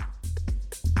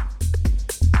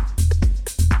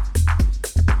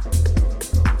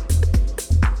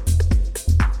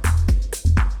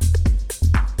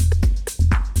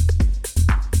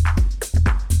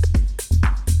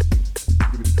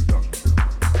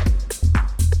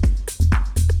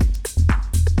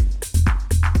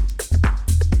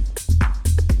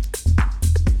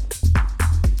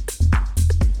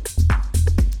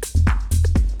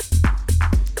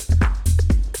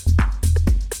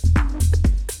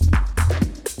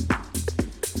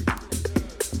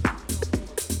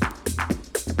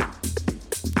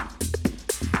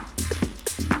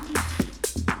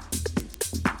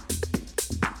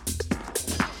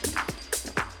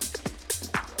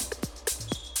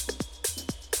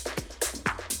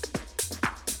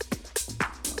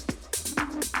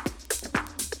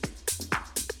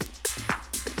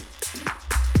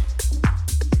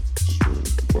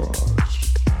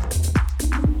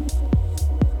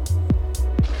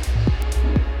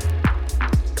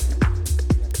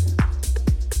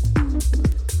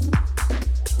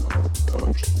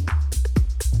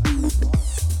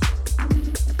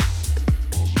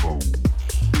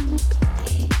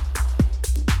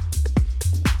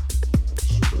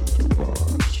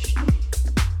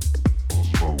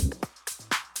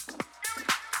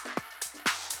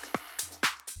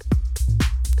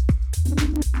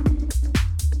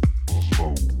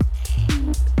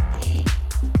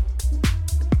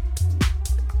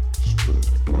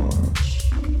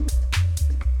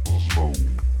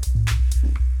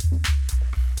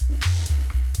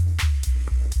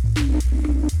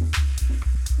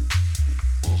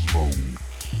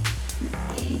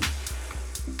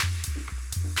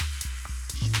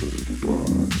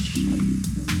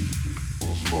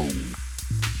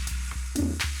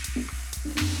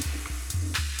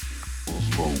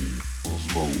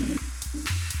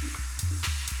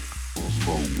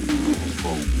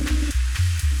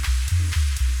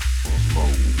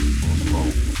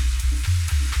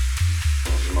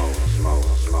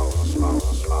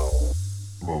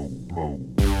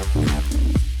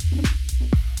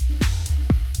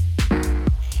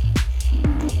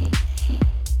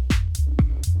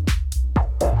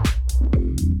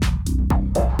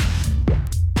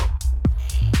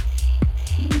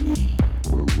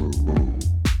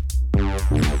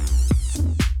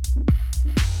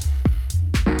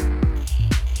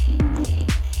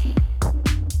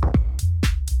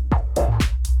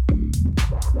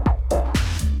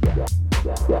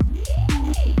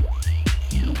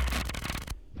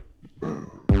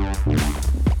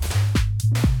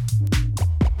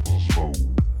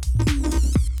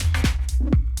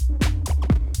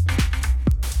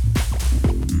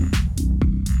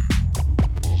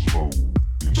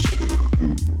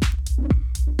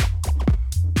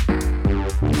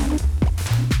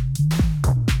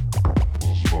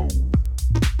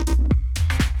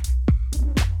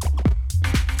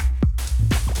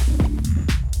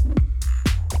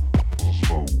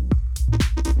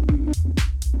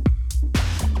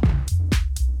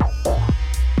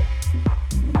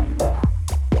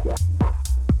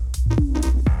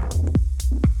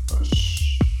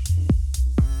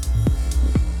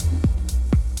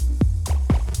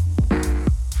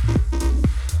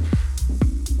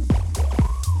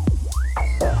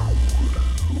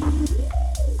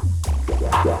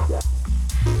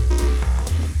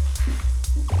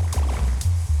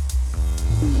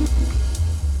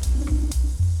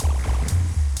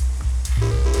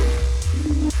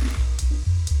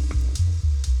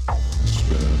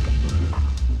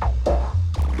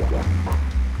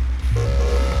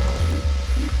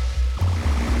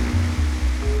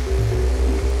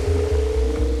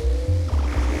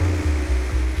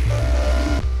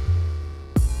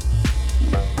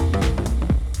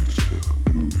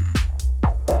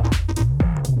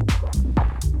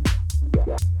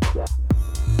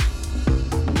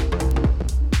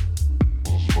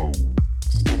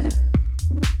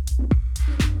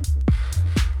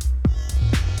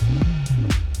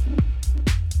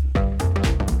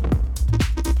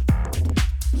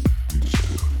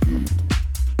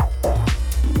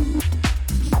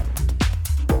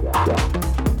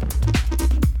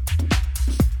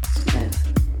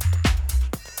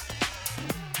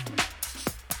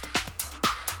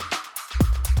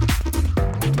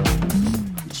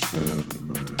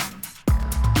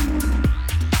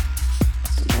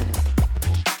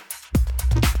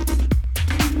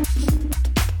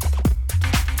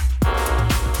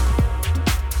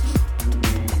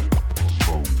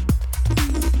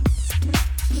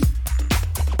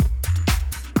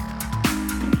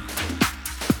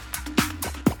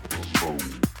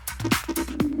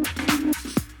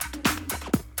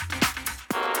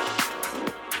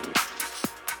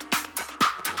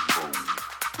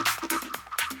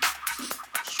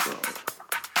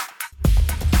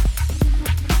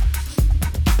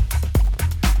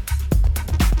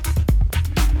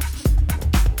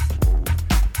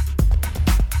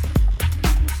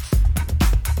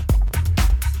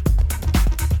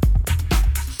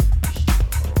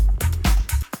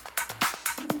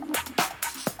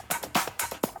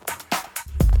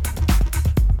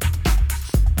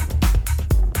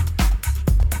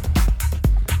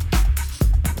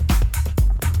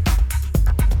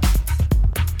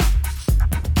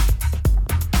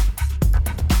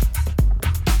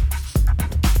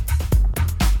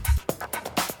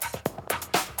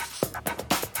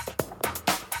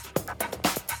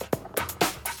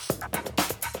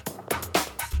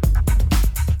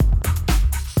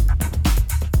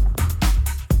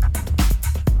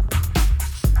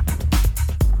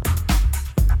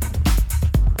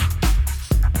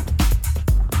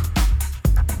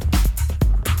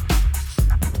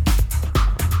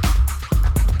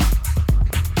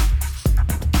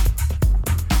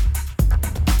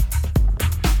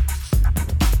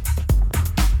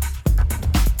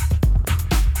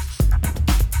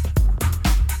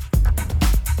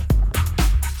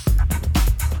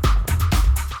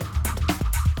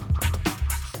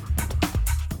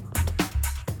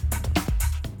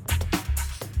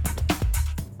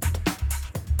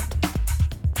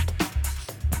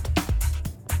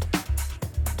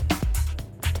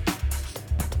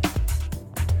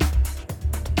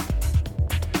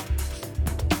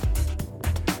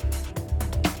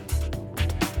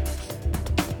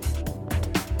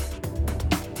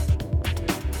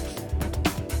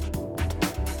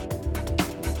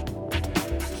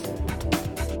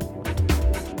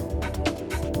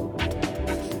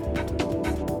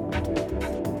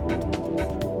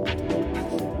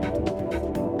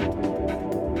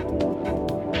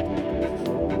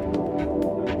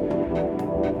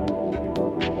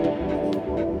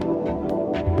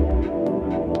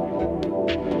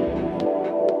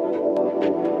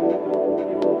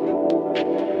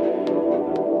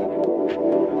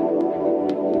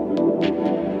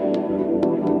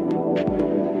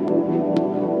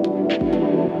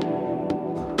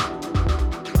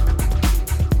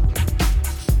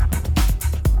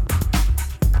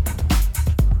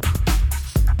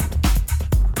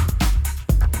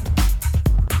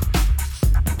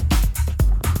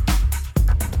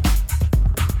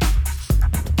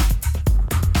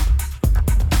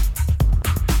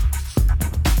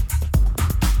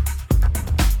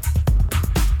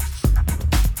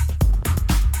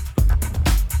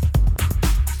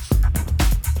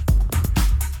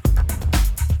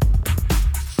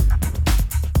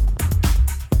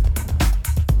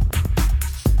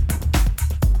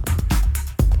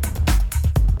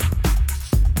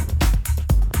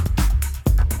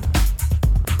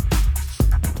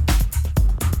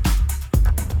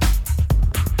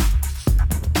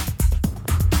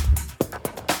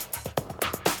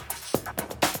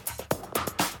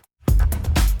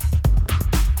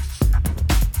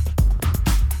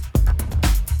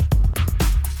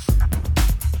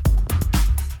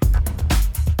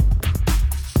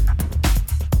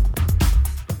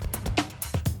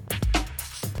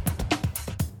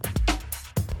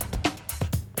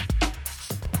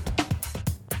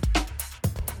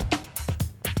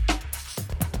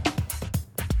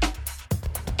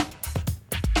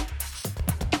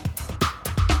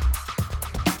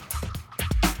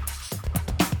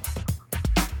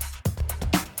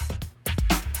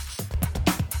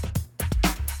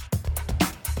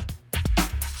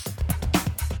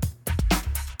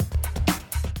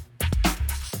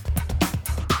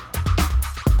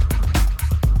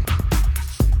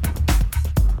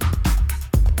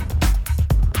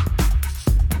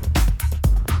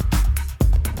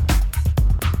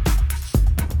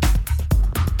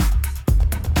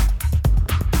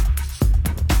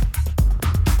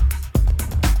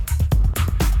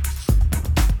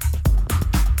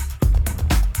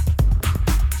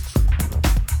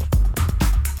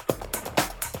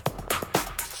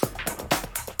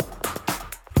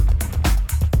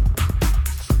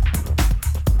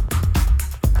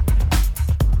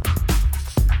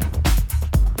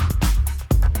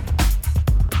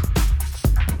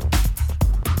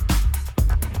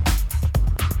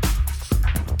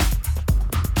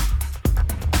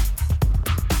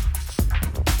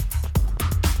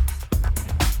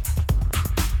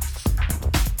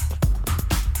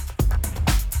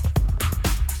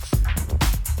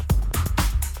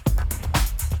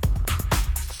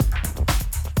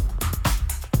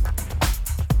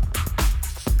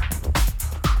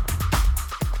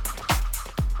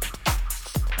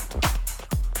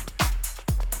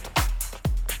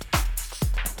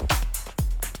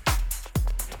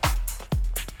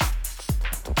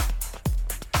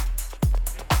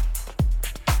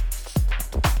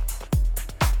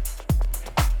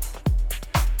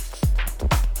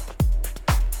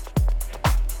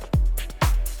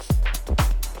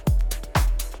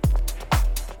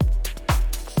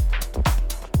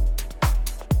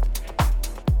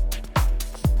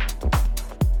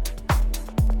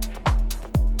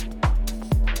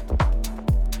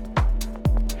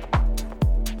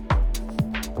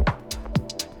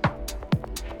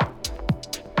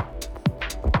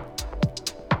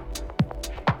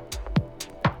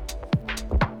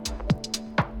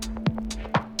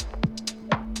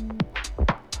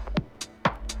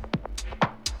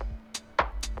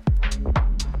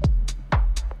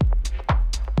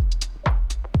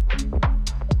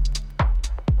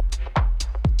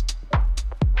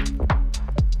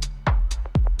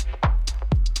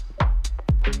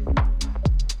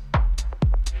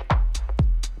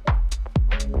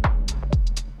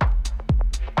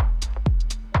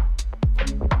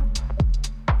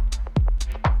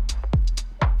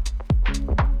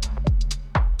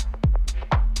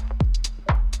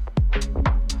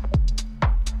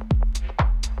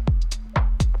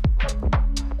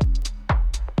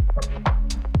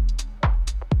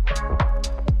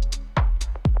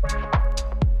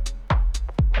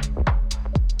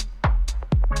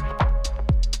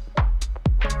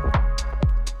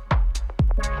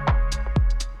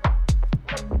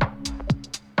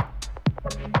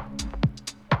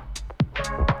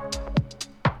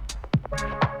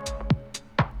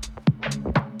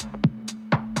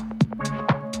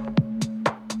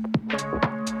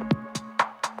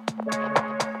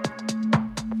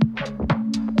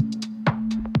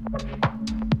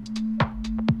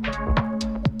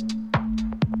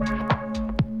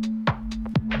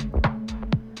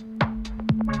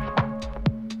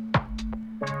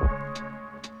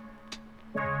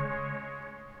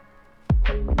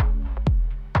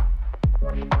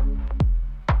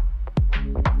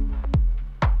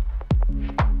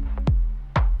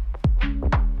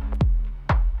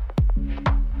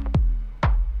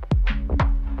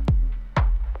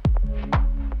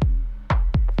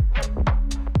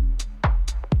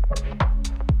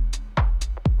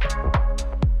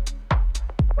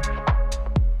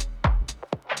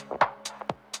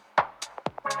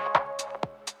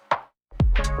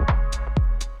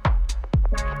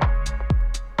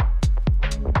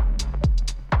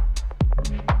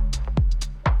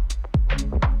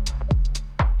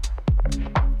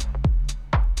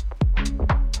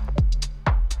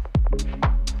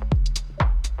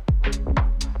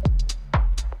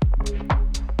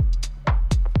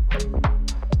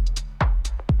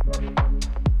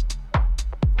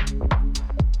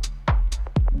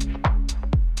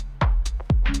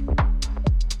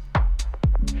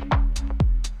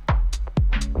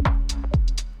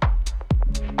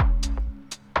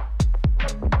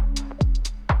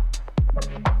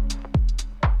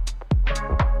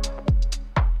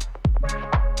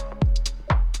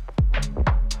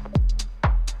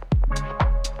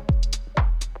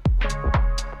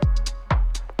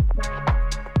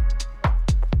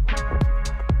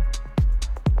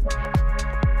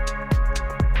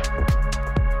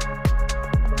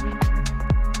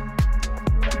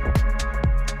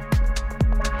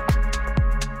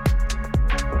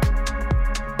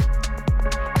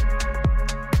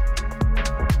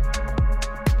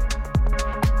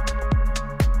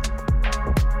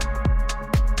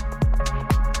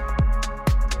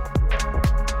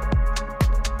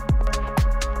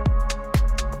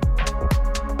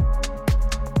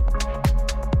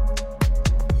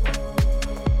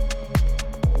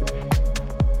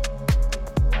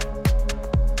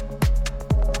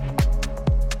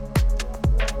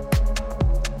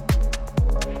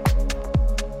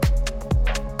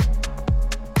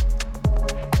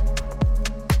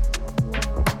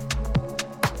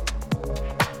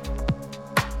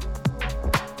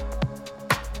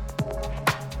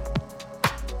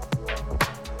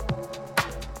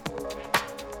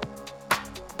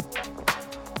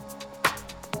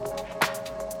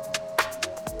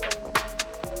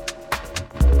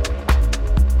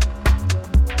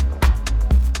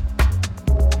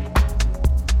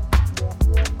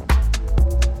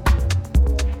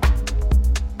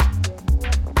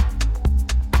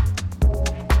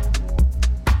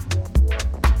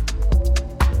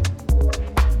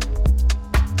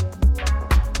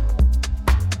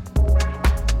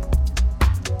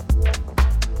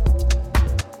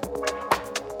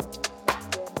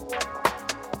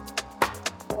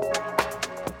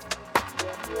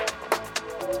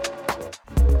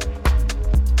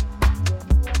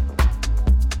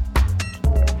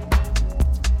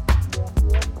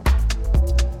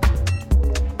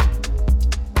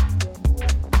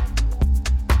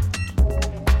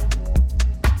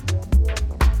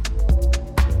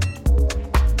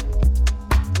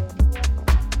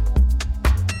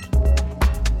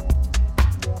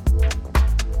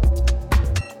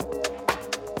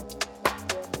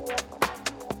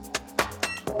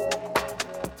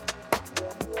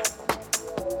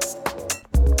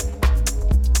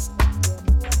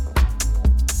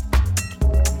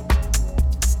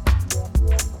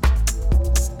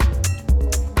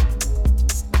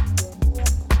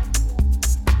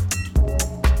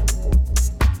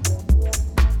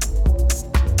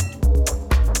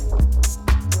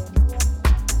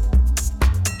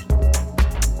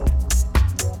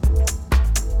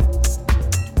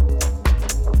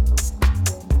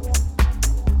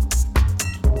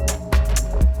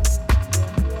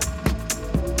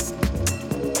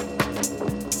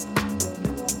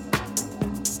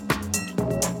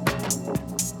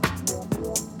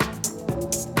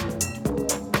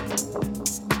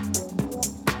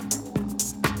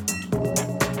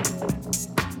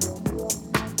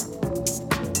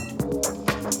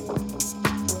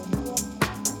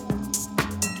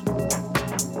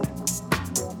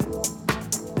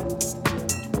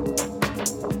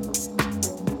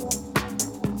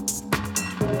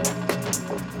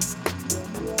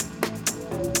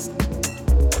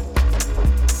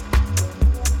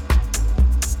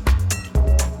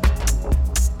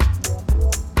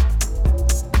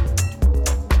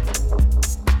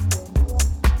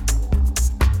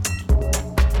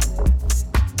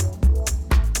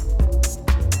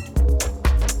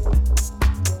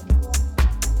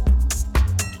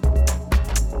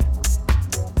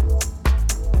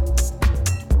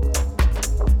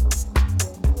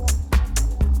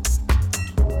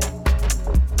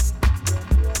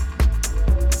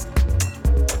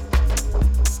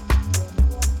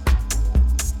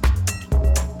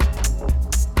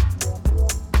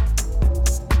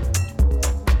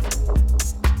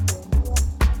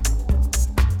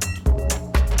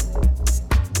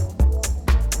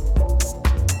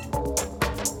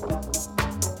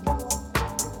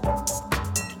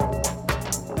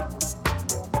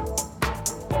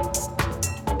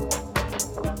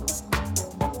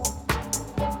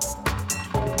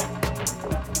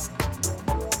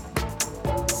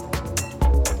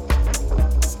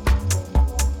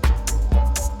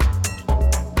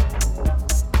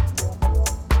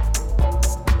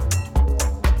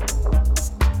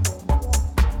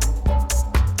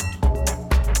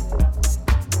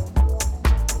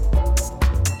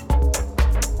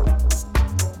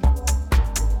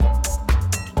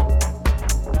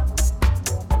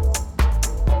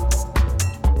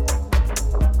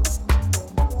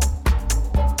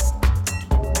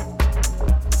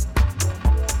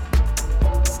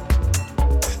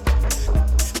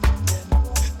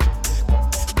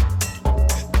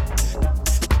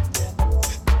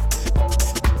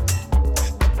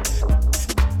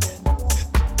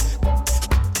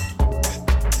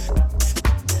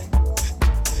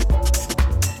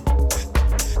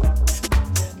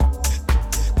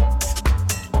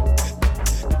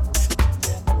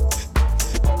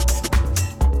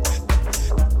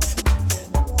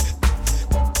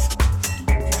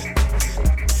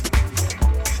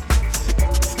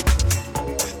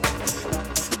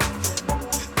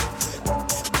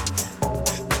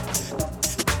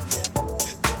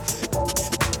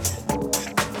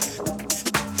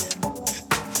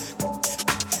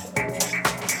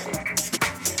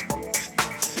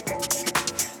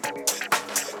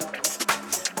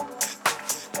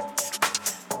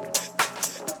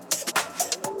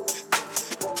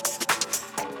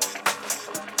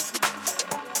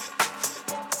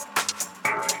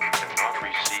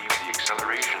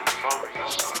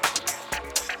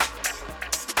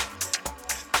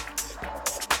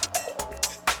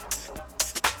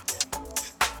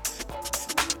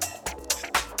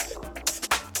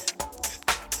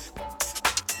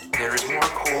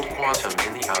 quantum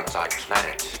in the outside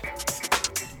planet.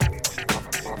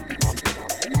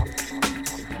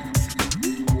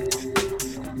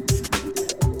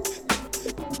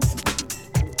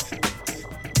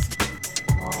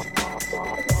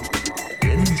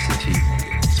 Density,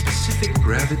 specific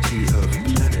gravity of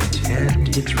planet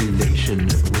and its relation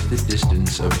with the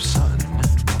distance of sun.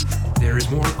 There is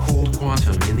more cold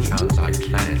quantum in the outside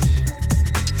planet.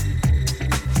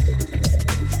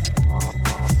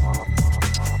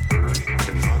 Earth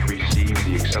cannot receive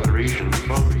the acceleration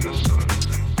from the sun.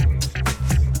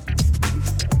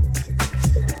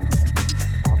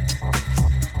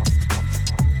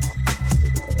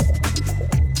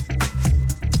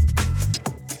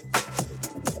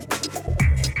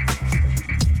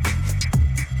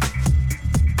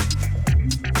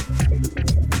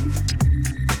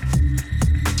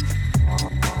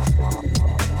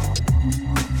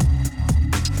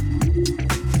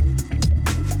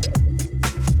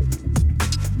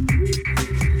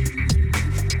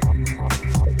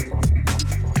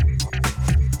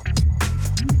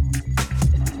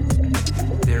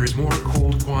 There is more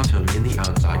cold quantum in the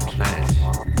outside planet.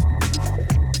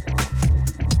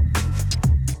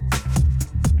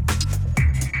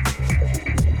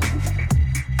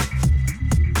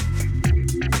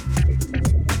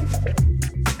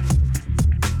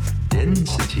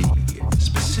 Density,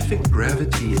 specific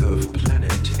gravity of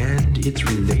planet and its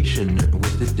relation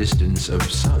with the distance of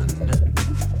sun.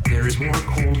 There is more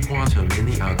cold quantum in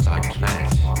the outside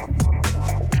planet.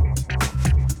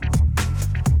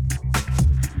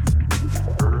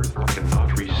 Earth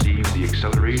cannot receive the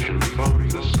acceleration from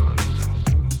the sun.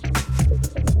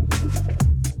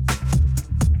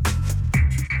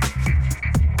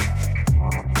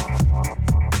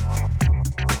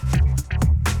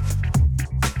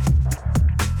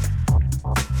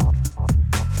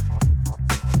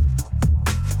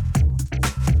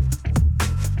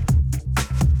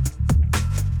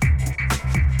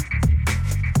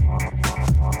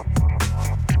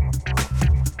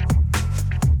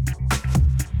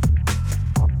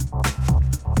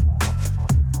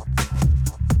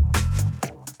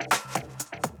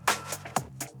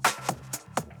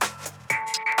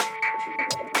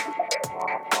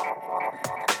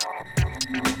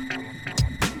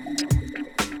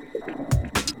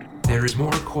 There is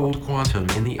more cold quantum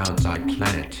in the outside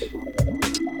planet.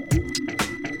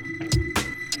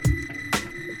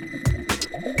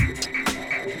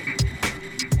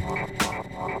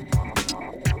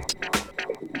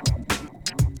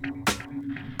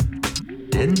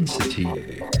 Density,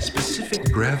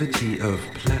 specific gravity of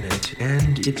planet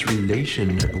and its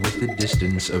relation with the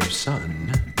distance of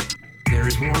sun. There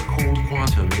is more cold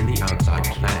quantum in the outside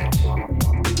planet.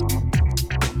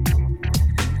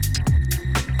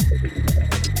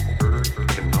 Earth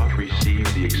cannot receive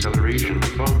the acceleration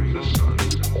from the sun.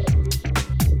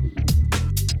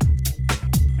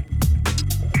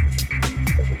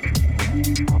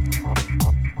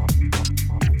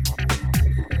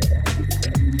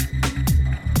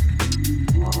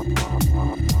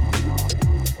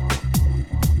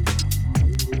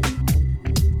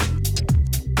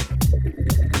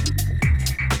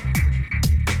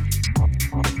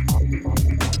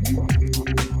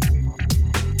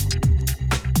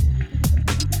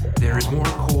 There is more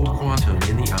cold quantum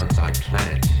in the outside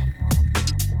planet.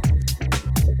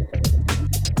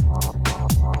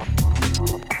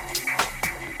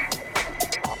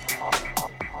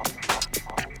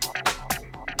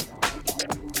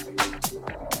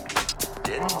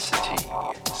 Density,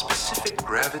 specific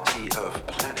gravity of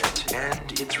planet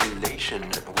and its relation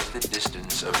with the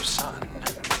distance of sun.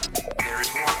 There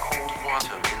is more cold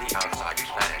quantum in the outside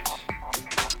planet.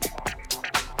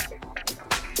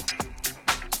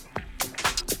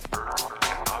 Earth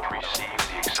cannot receive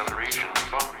the acceleration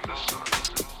from the sun.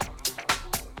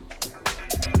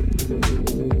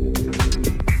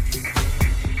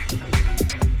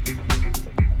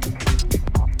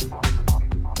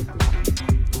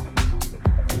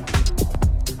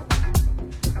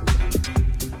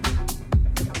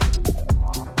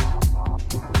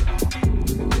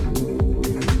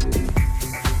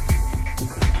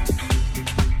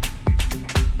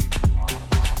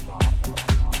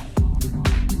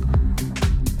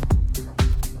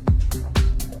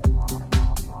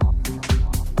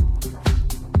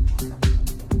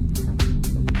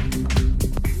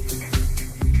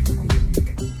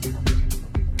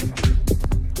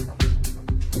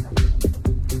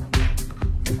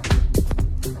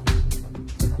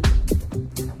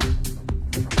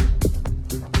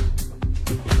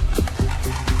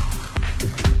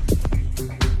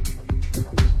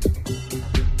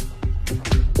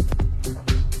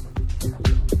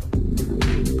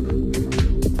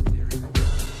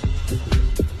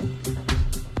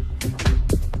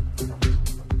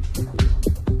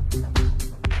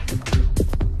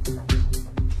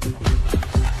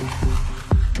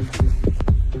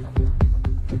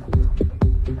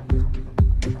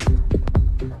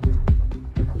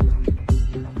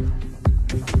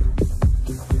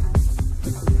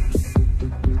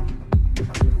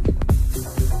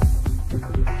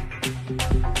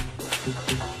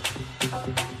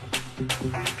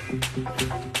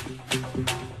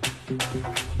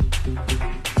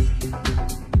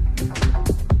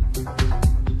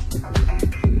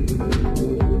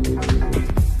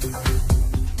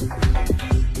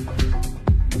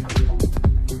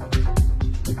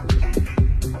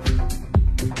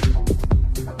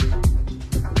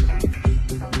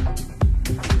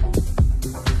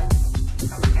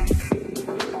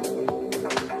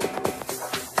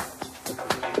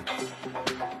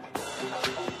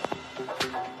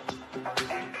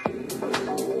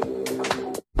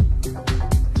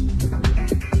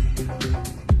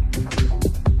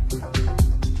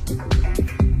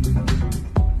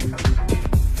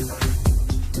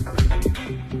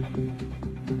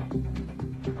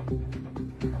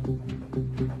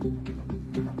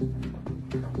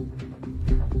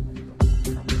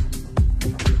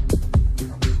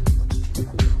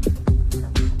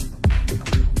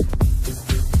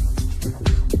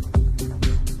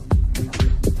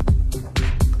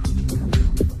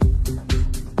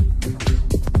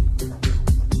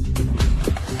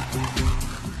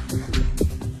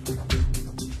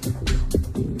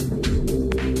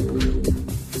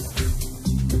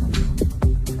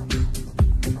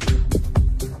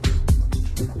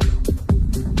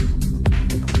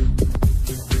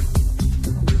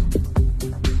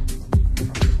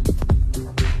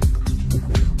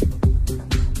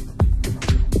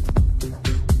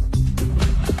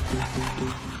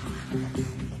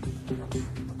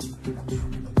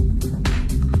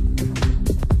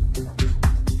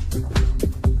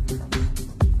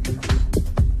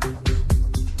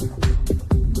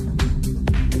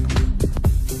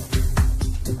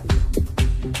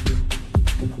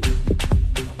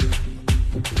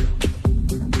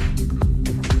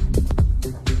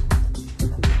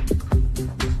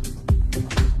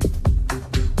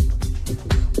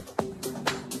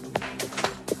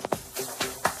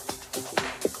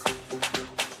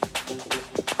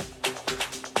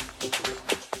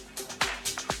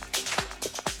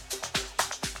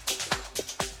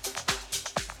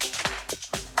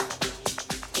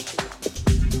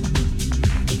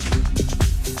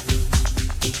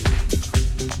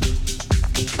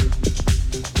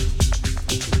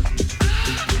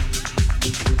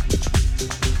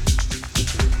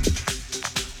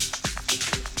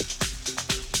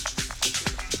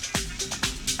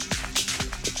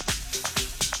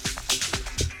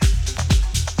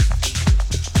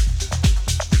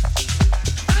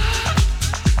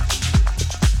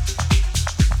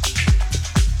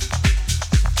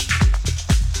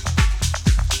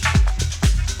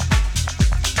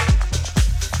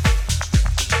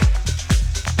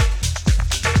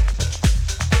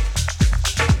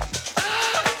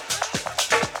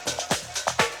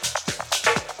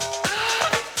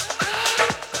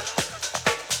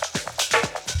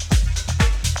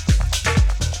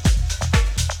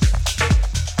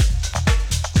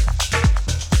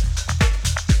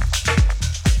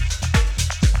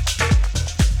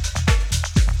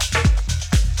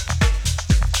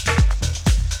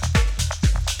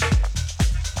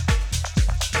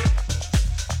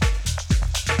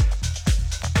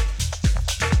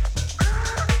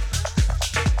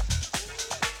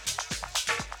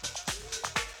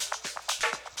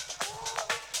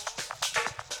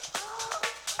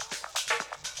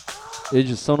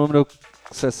 edição número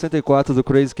 64 do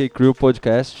Crazy Cake Crew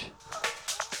Podcast.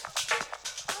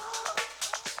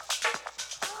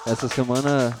 Essa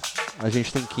semana a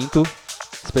gente tem quinto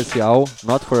especial,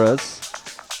 Not For Us.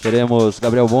 Teremos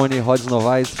Gabriel Boni, Rods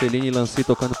Novaes, Fellini e Lancy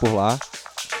tocando por lá.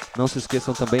 Não se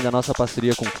esqueçam também da nossa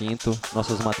parceria com o Quinto.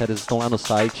 Nossas matérias estão lá no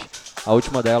site. A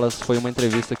última delas foi uma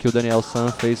entrevista que o Daniel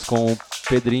San fez com o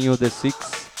Pedrinho The Six,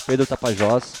 Pedro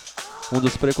Tapajós, um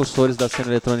dos precursores da cena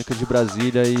eletrônica de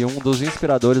Brasília e um dos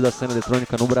inspiradores da cena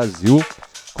eletrônica no Brasil.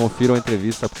 Confiram a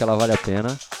entrevista porque ela vale a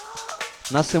pena.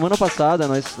 Na semana passada,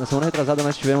 na semana retrasada,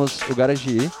 nós tivemos o Garage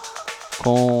E,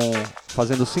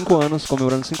 fazendo 5 anos,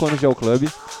 comemorando 5 anos de El Club.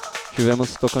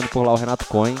 Tivemos tocando por lá o Renato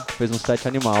Cohen, que fez um set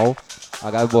animal. A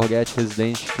Gabi Borghetti,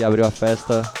 residente, que abriu a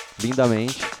festa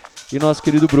lindamente. E nosso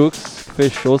querido Brooks, que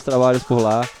fechou os trabalhos por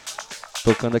lá,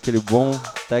 tocando aquele bom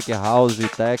tech house,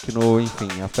 techno,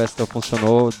 enfim. A festa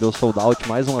funcionou, deu sold out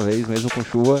mais uma vez, mesmo com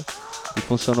chuva. E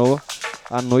funcionou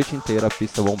a noite inteira, a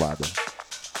pista bombada.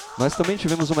 Nós também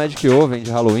tivemos o Magic Oven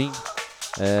de Halloween,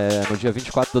 no dia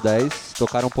 24/10.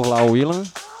 Tocaram por lá o Willan,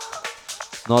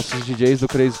 nossos DJs do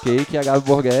Crazy Cake, e a Gabi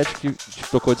Borghetti, que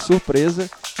tocou de surpresa,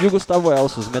 e o Gustavo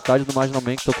Elsos, metade do Marginal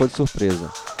Man, que tocou de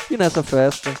surpresa. E nessa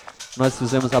festa, nós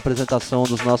fizemos a apresentação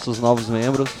dos nossos novos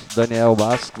membros, Daniel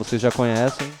Bass, que vocês já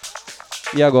conhecem,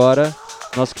 e agora,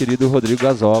 nosso querido Rodrigo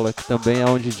Gazola, que também é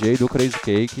um DJ do Crazy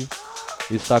Cake,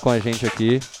 e está com a gente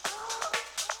aqui.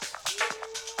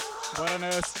 Bora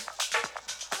nessa.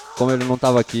 Como ele não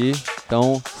estava aqui,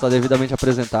 então está devidamente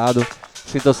apresentado.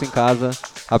 Sinta-se em casa.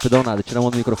 Rapidão nada, tira a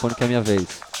mão do microfone que é a minha vez.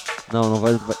 Não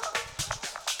vai.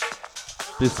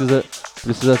 Precisa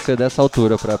ser dessa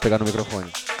altura para pegar no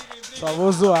microfone. Só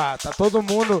vou zoar, tá todo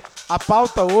mundo... A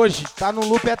pauta hoje tá no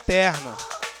loop eterno.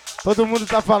 Todo mundo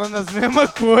tá falando as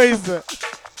mesmas coisas.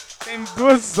 Tem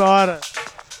 2 horas.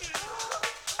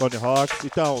 Tony Rocks.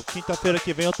 Então, quinta-feira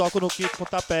que vem eu toco no Quinto com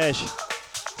Tapeste.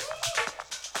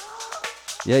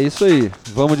 E é isso aí,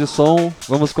 vamos de som,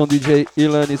 vamos com o DJ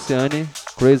Ilan Niciani,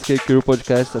 Crazy Cake Crew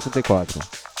Podcast 64.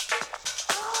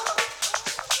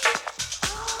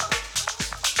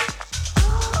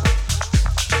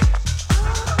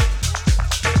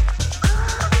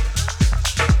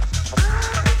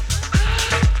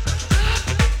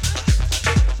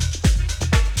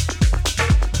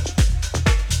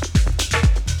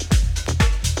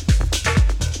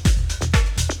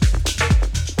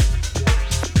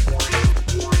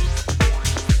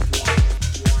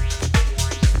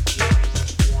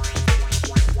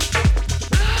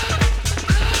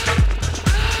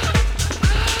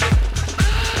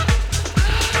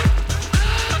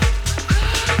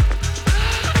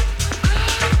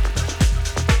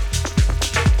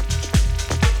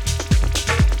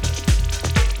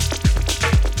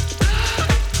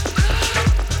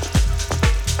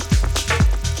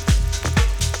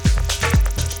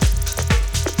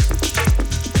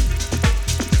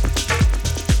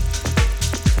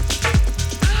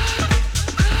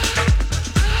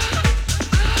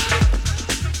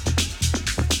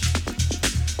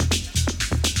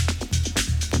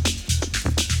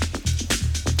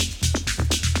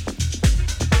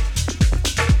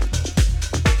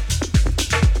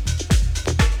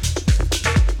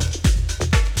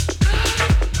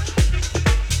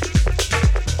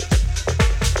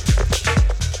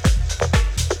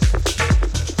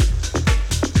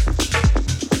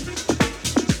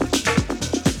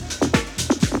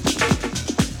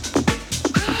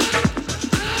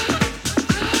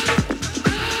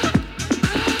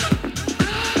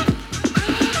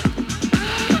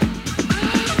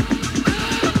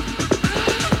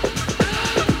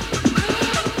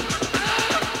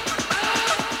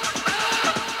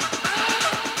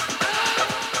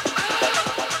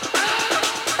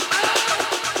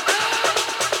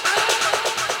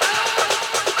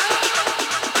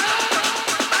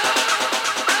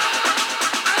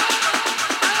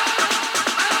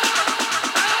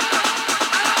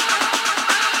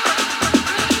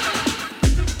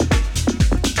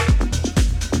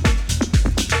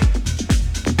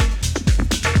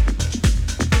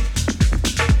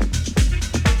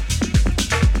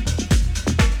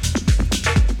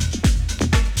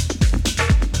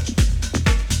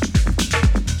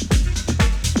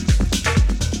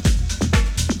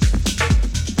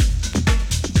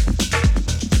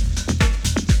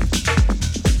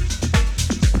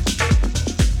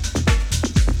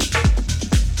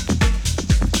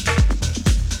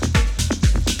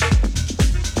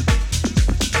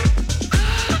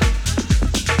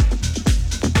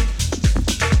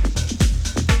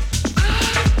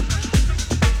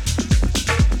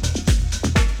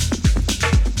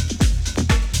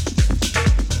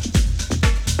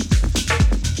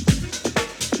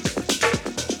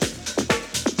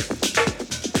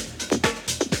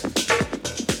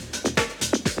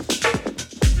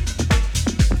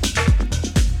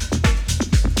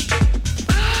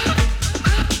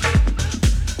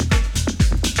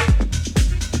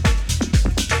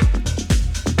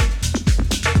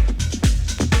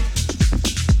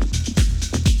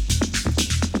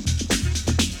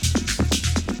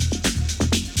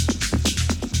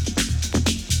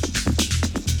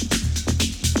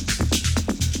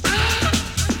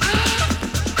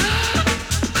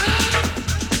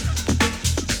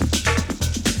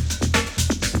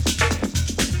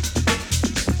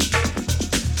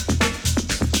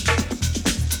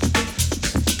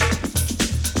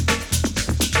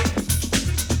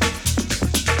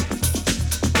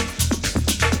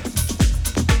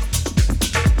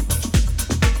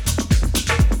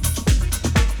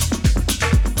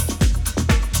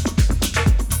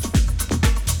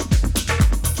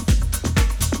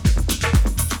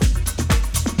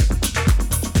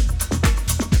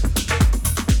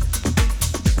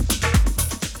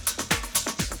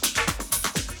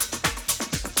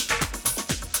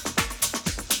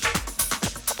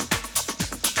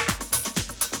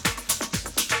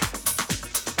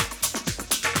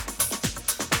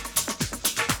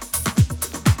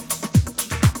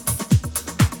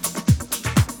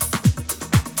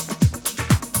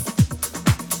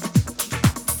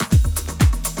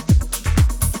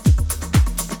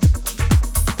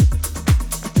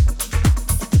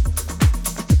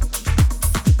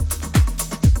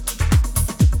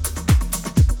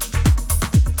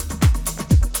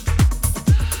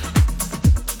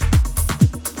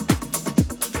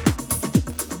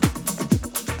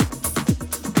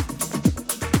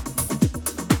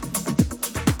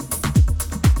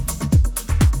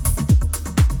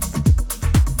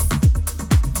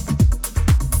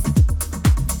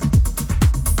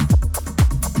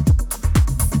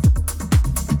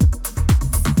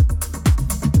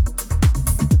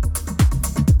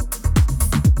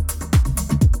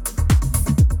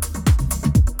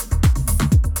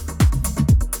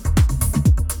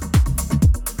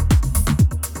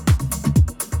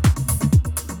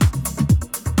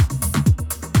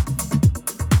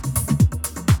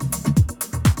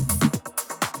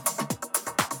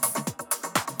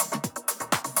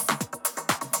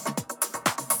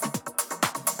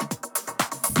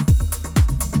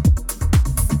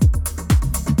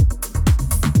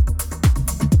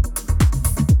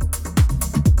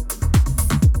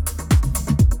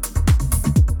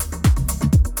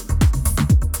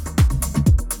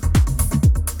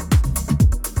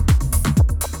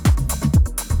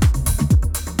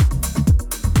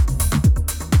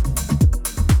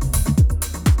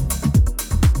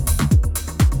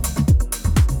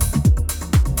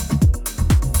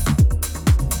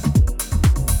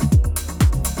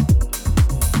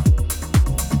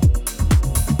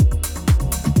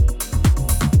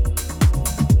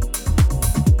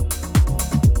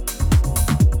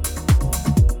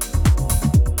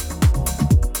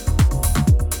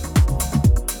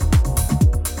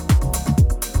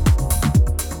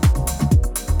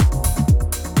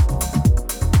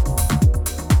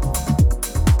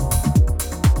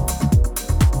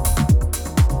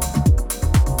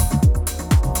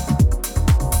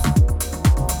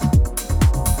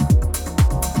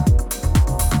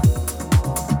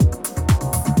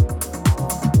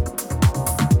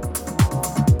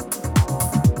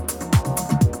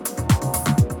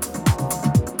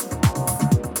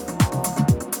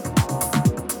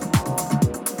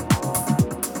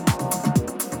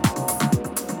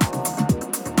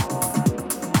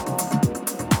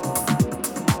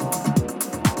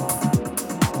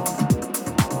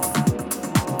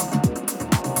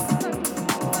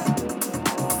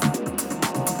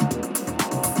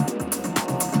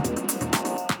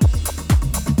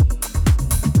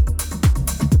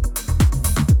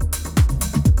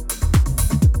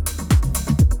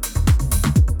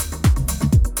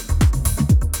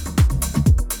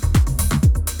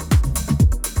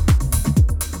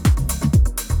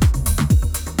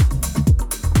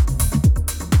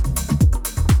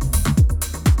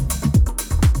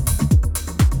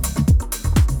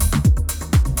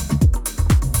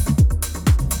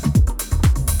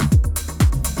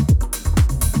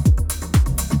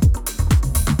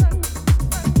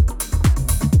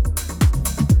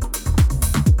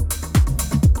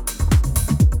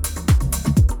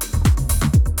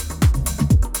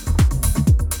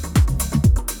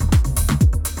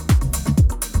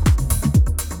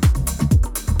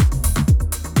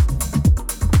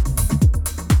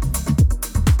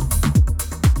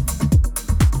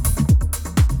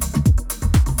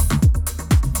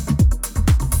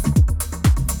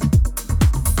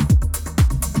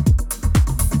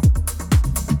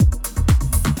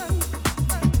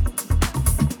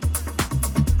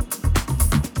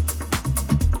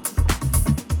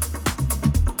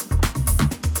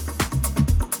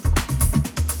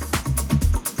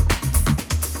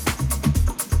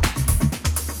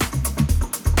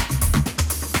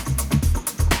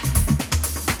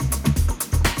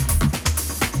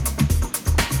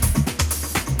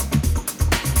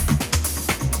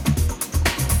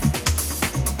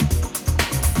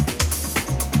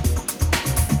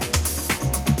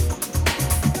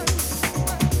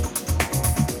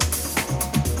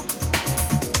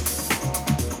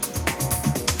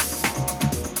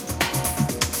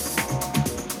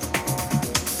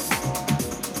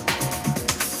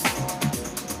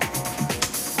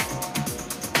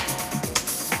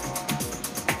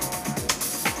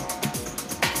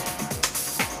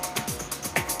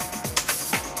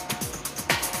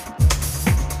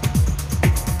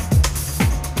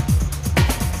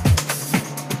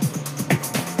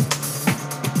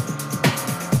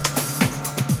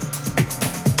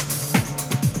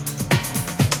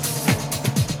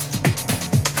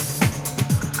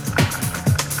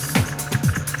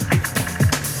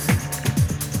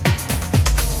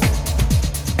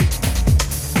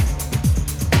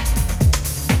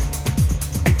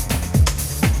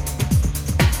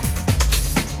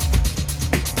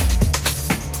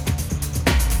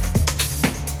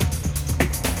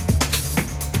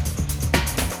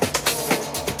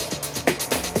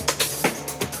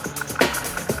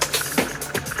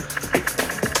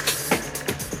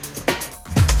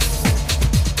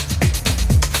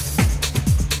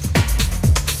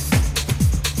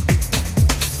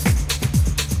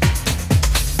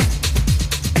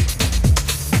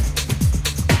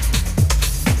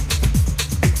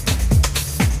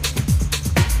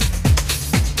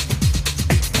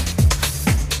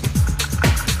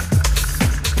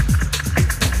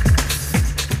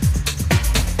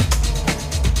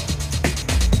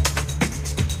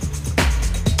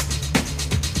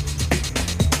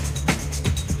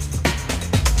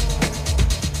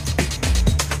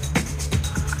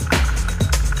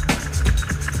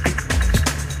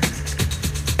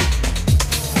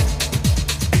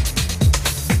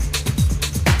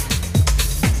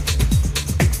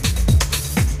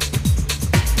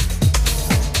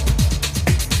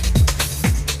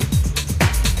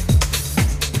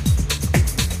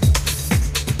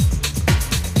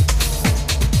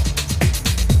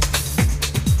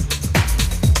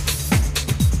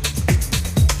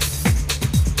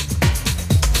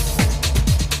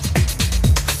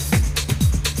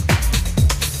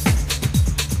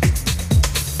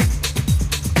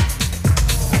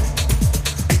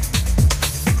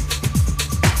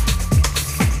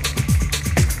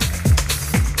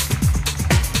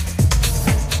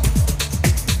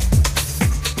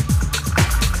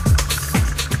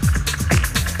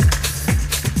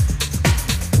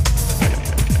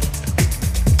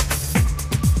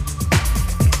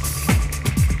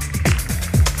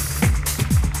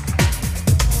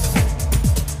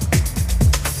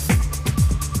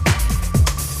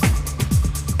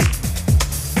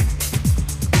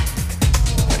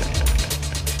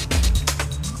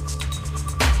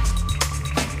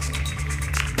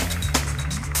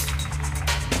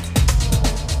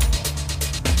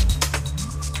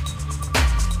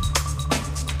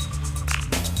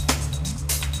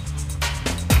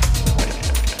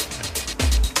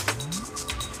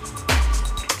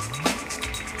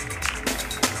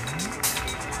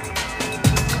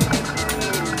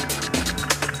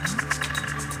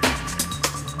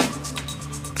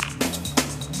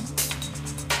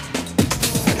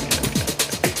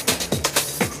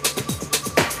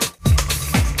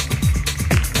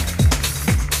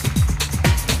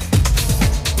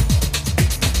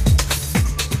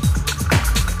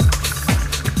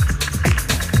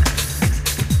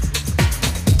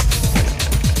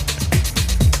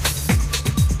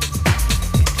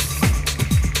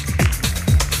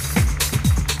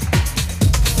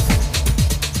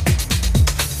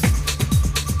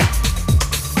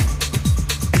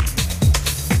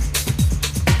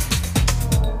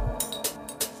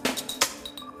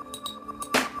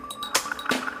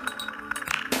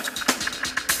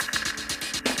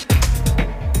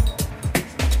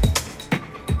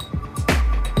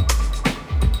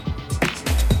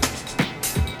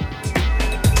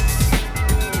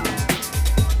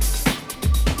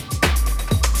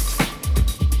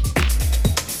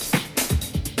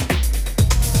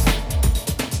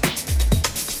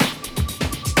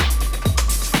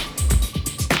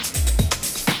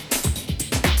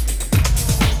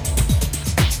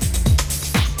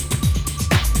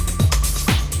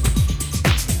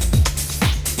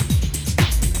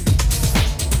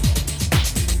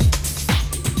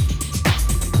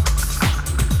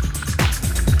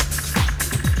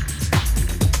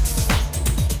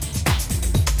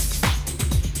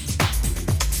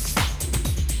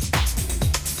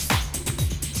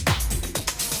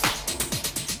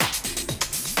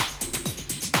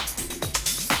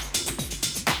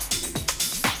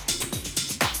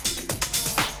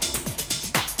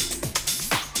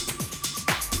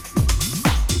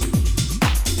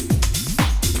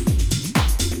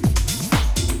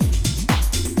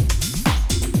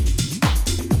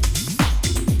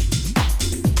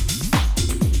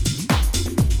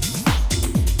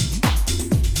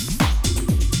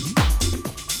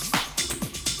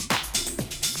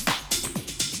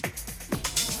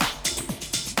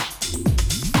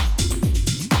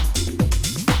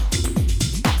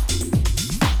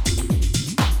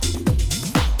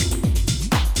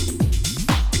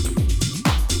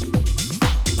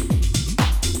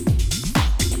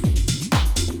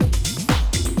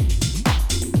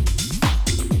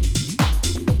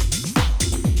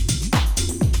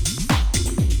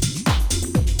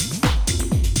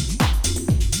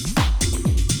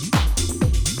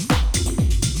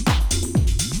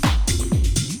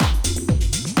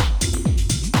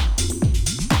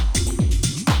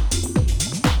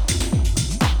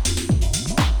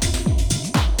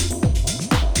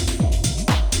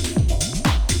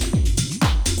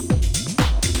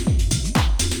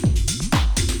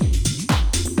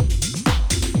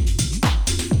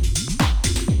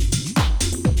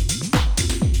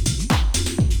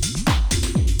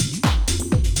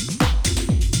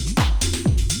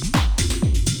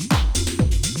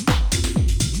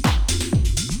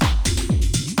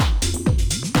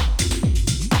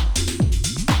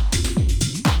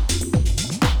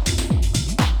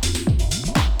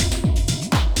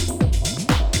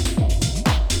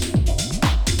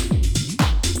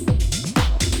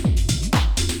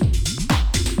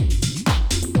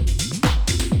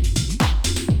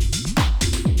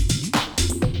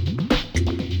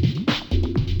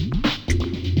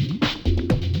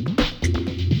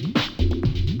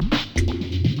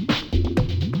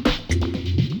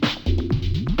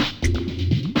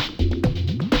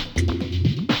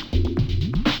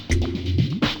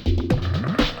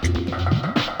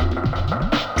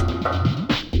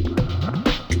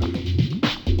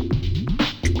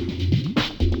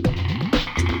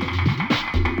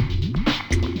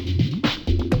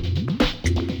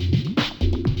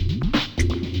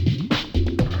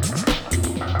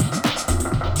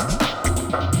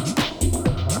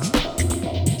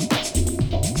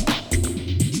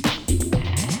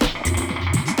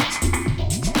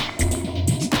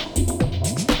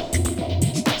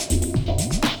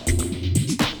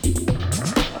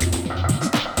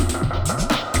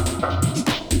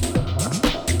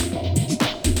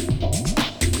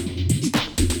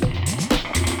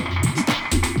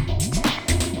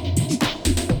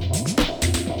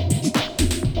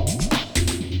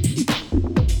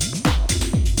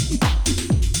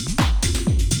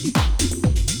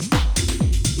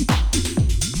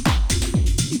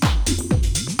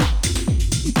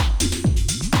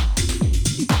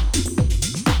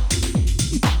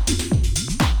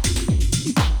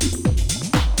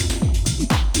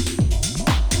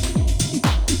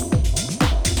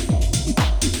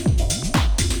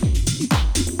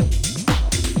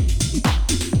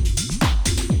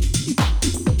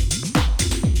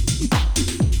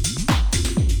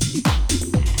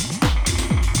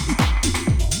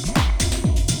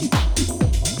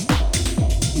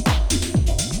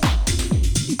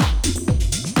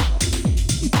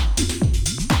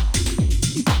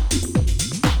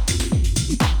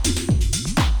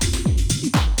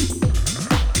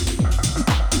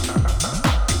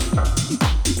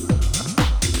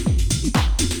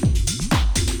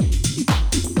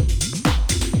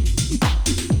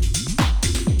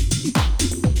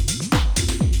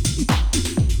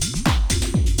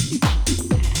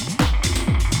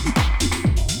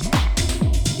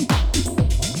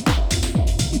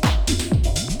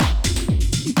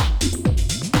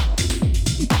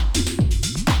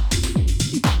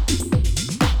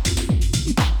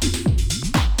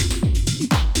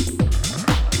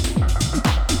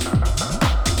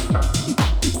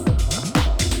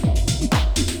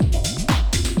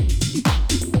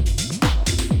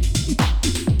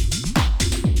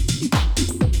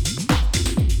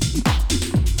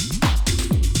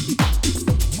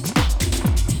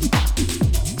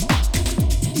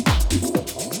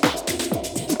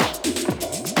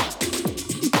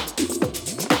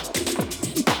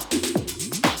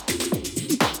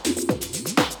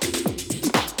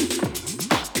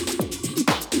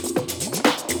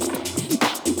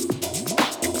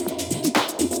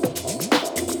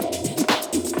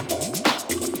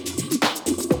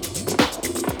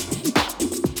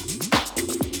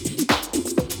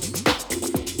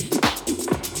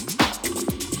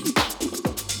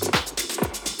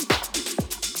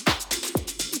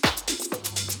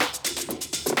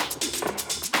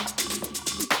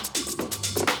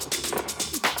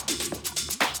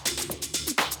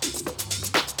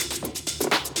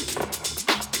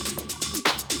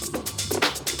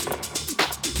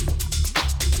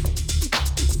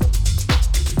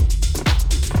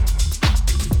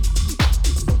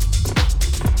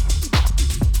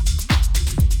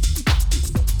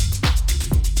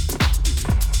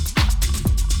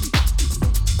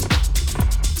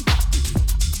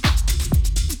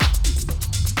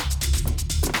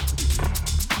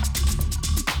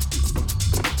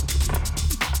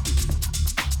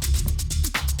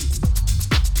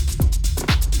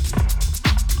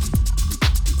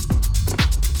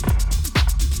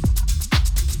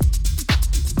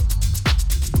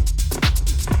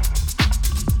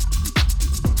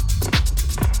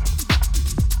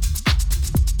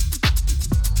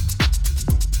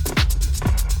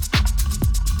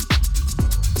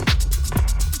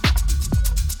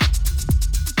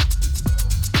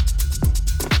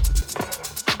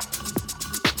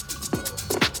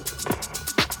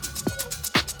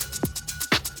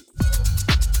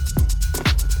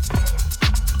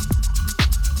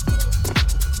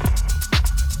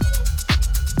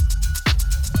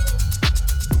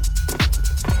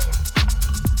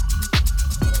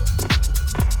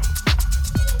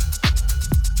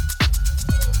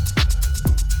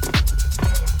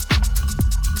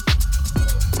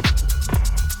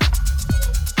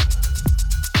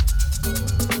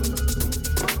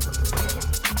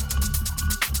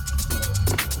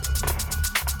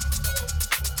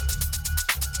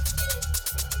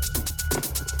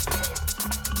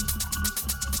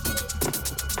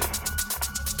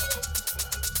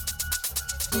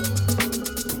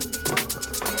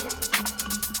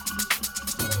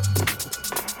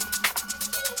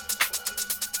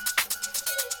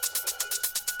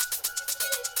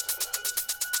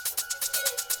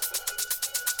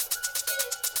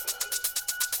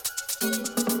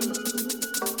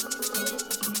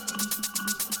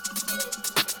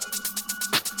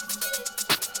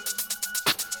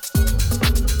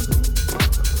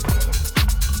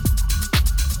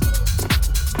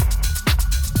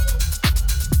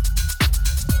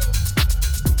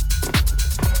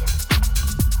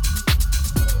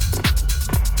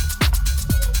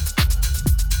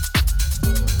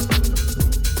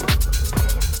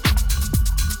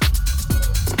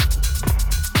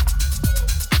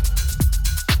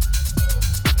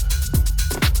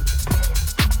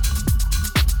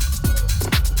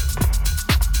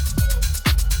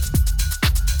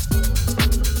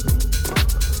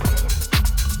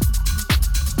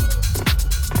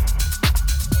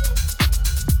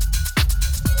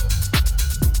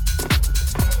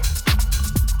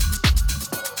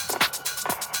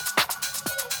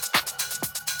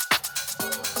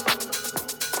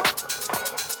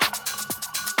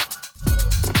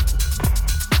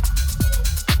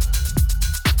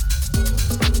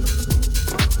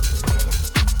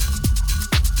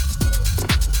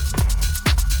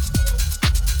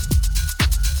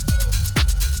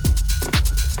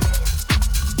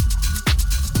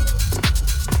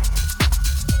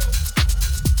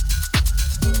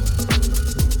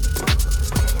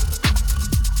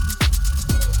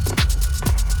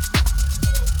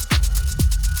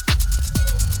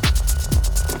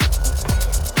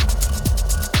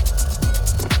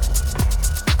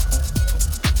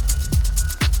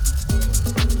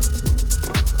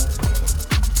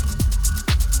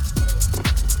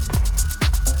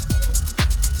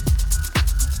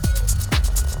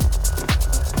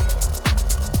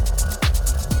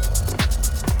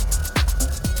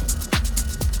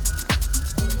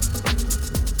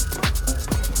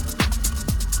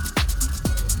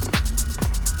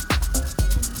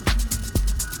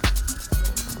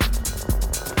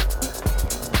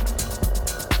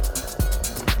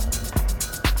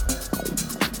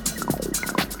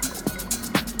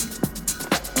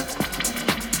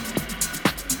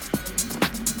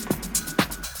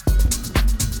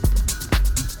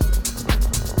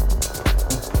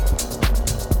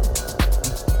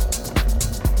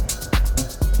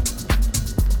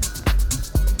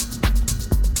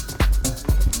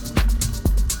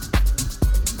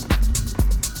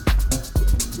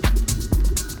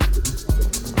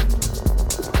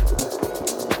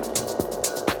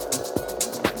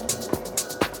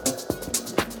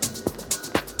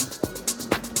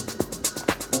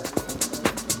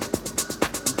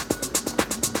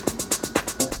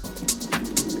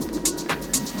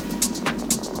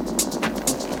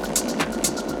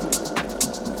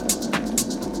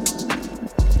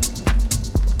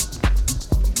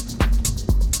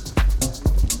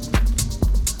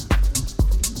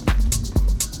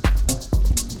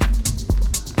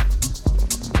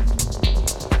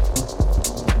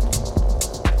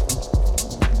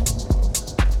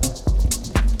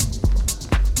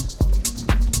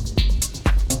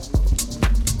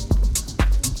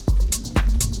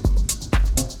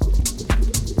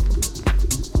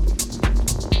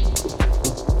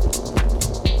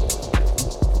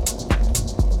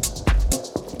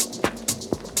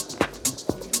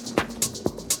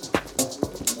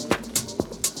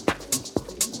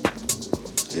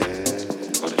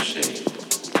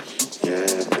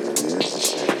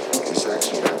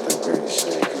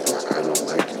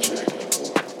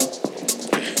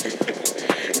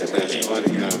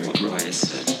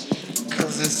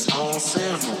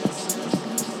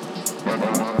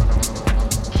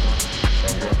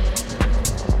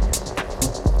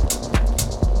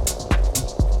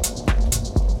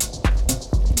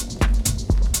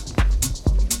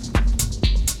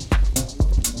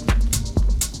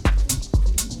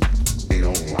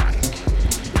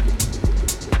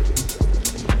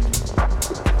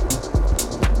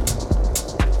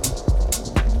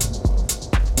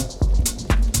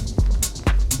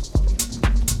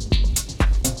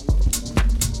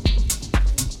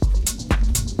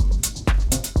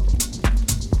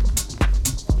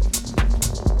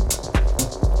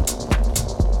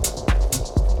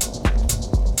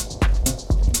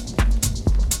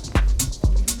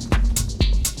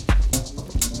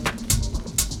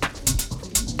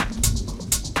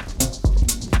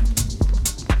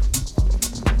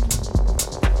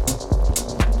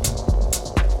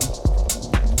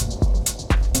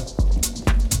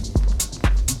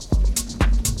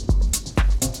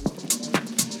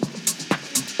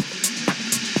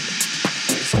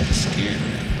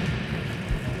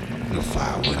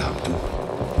 identify what I'm doing.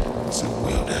 So,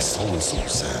 well, that's so-and-so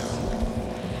sound.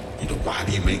 You know, why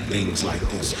do you make things like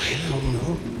this? I don't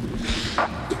know.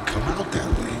 They come out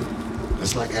that way.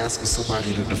 It's like asking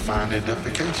somebody to define their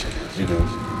defecation, you know?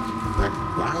 Like,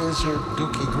 why is your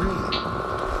dookie green?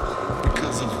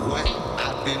 Because of what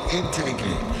I've been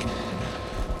intaking.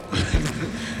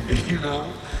 You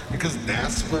know? Because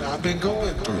that's what I've been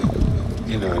going through.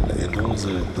 You know, and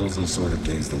those are sort of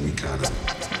things that we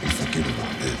forget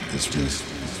about. It's just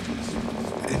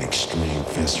an extreme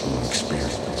visceral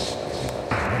experience.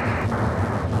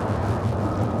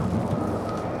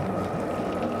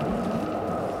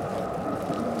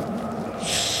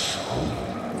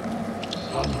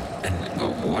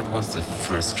 What was the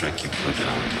first track you put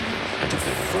out? The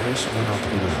first one I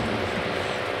put out.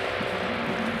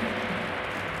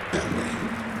 That way.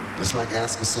 It's like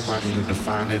asking somebody to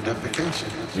define their defecation.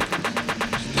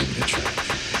 Name the track.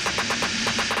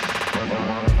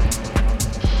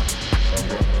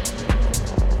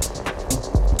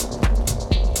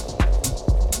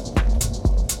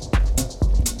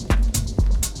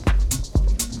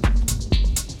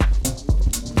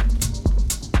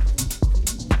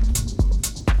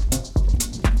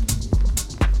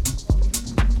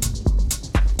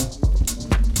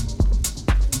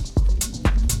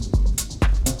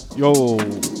 Yo!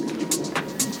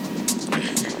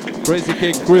 Crazy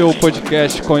Cake Crew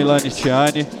podcast com Ilan e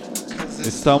Tiane.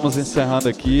 Estamos encerrando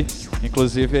aqui.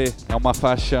 Inclusive é uma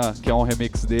faixa que é um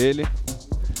remix dele.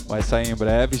 Vai sair em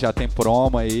breve, já tem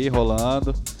promo aí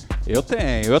rolando. Eu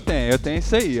tenho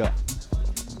isso aí, ó.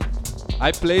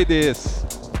 I play this.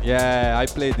 Yeah, I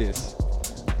play this.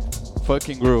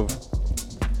 Fucking groove.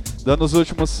 Dando os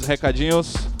últimos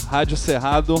recadinhos,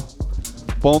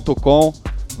 radiocerrado.com.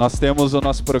 Nós temos o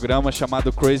nosso programa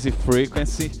chamado Crazy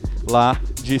Frequency, lá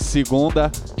de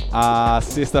segunda a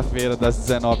sexta-feira, das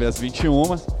 19 às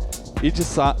 21 e de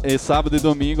sábado e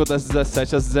domingo, das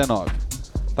 17 às 19.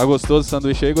 Tá gostoso o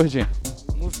sanduíche aí, gordinho?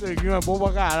 Morceguinho é bom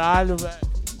pra caralho, velho.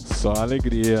 Só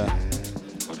alegria.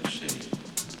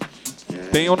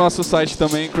 Tem o nosso site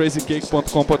também,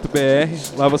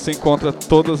 crazycake.com.br. Lá você encontra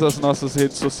todas as nossas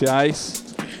redes sociais.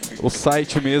 O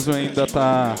site mesmo ainda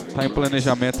tá em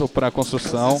planejamento para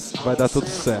construção, vai dar tudo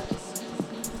certo.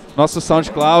 Nosso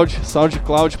SoundCloud,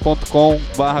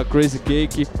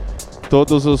 soundcloud.com/crazycake,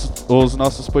 todos os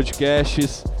nossos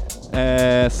podcasts,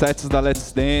 sets da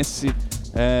Let's Dance,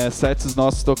 sets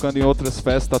nossos tocando em outras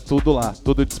festas, tá tudo lá,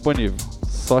 tudo disponível,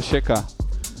 só checar.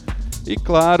 E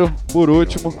claro, por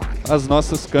último, as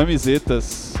nossas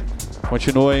camisetas,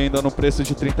 continua ainda no preço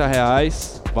de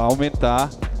R$30, vai aumentar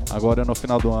agora no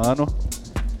final do ano,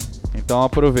 então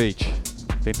aproveite.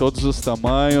 Tem todos os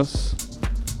tamanhos,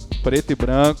 preto e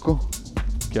branco,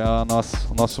 que é o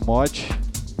nosso mote.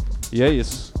 E é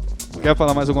isso. Quer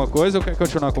falar mais alguma coisa ou quer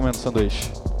continuar comendo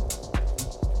sanduíche?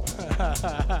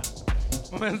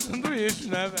 Comendo sanduíche,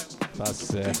 né, velho? Tá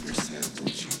certo.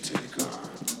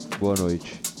 Boa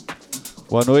noite.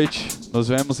 Boa noite, nos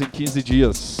vemos em 15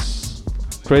 dias.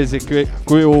 Crazy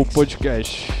Crew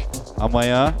Podcast.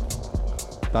 Amanhã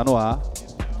tá no ar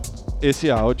esse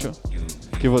áudio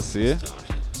que você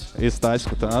está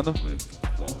escutando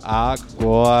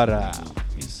agora.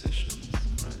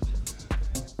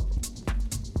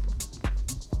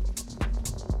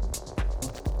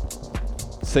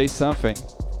 Say something.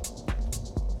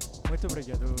 Muito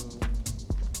obrigado.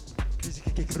 Crazy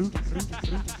Cake Crew.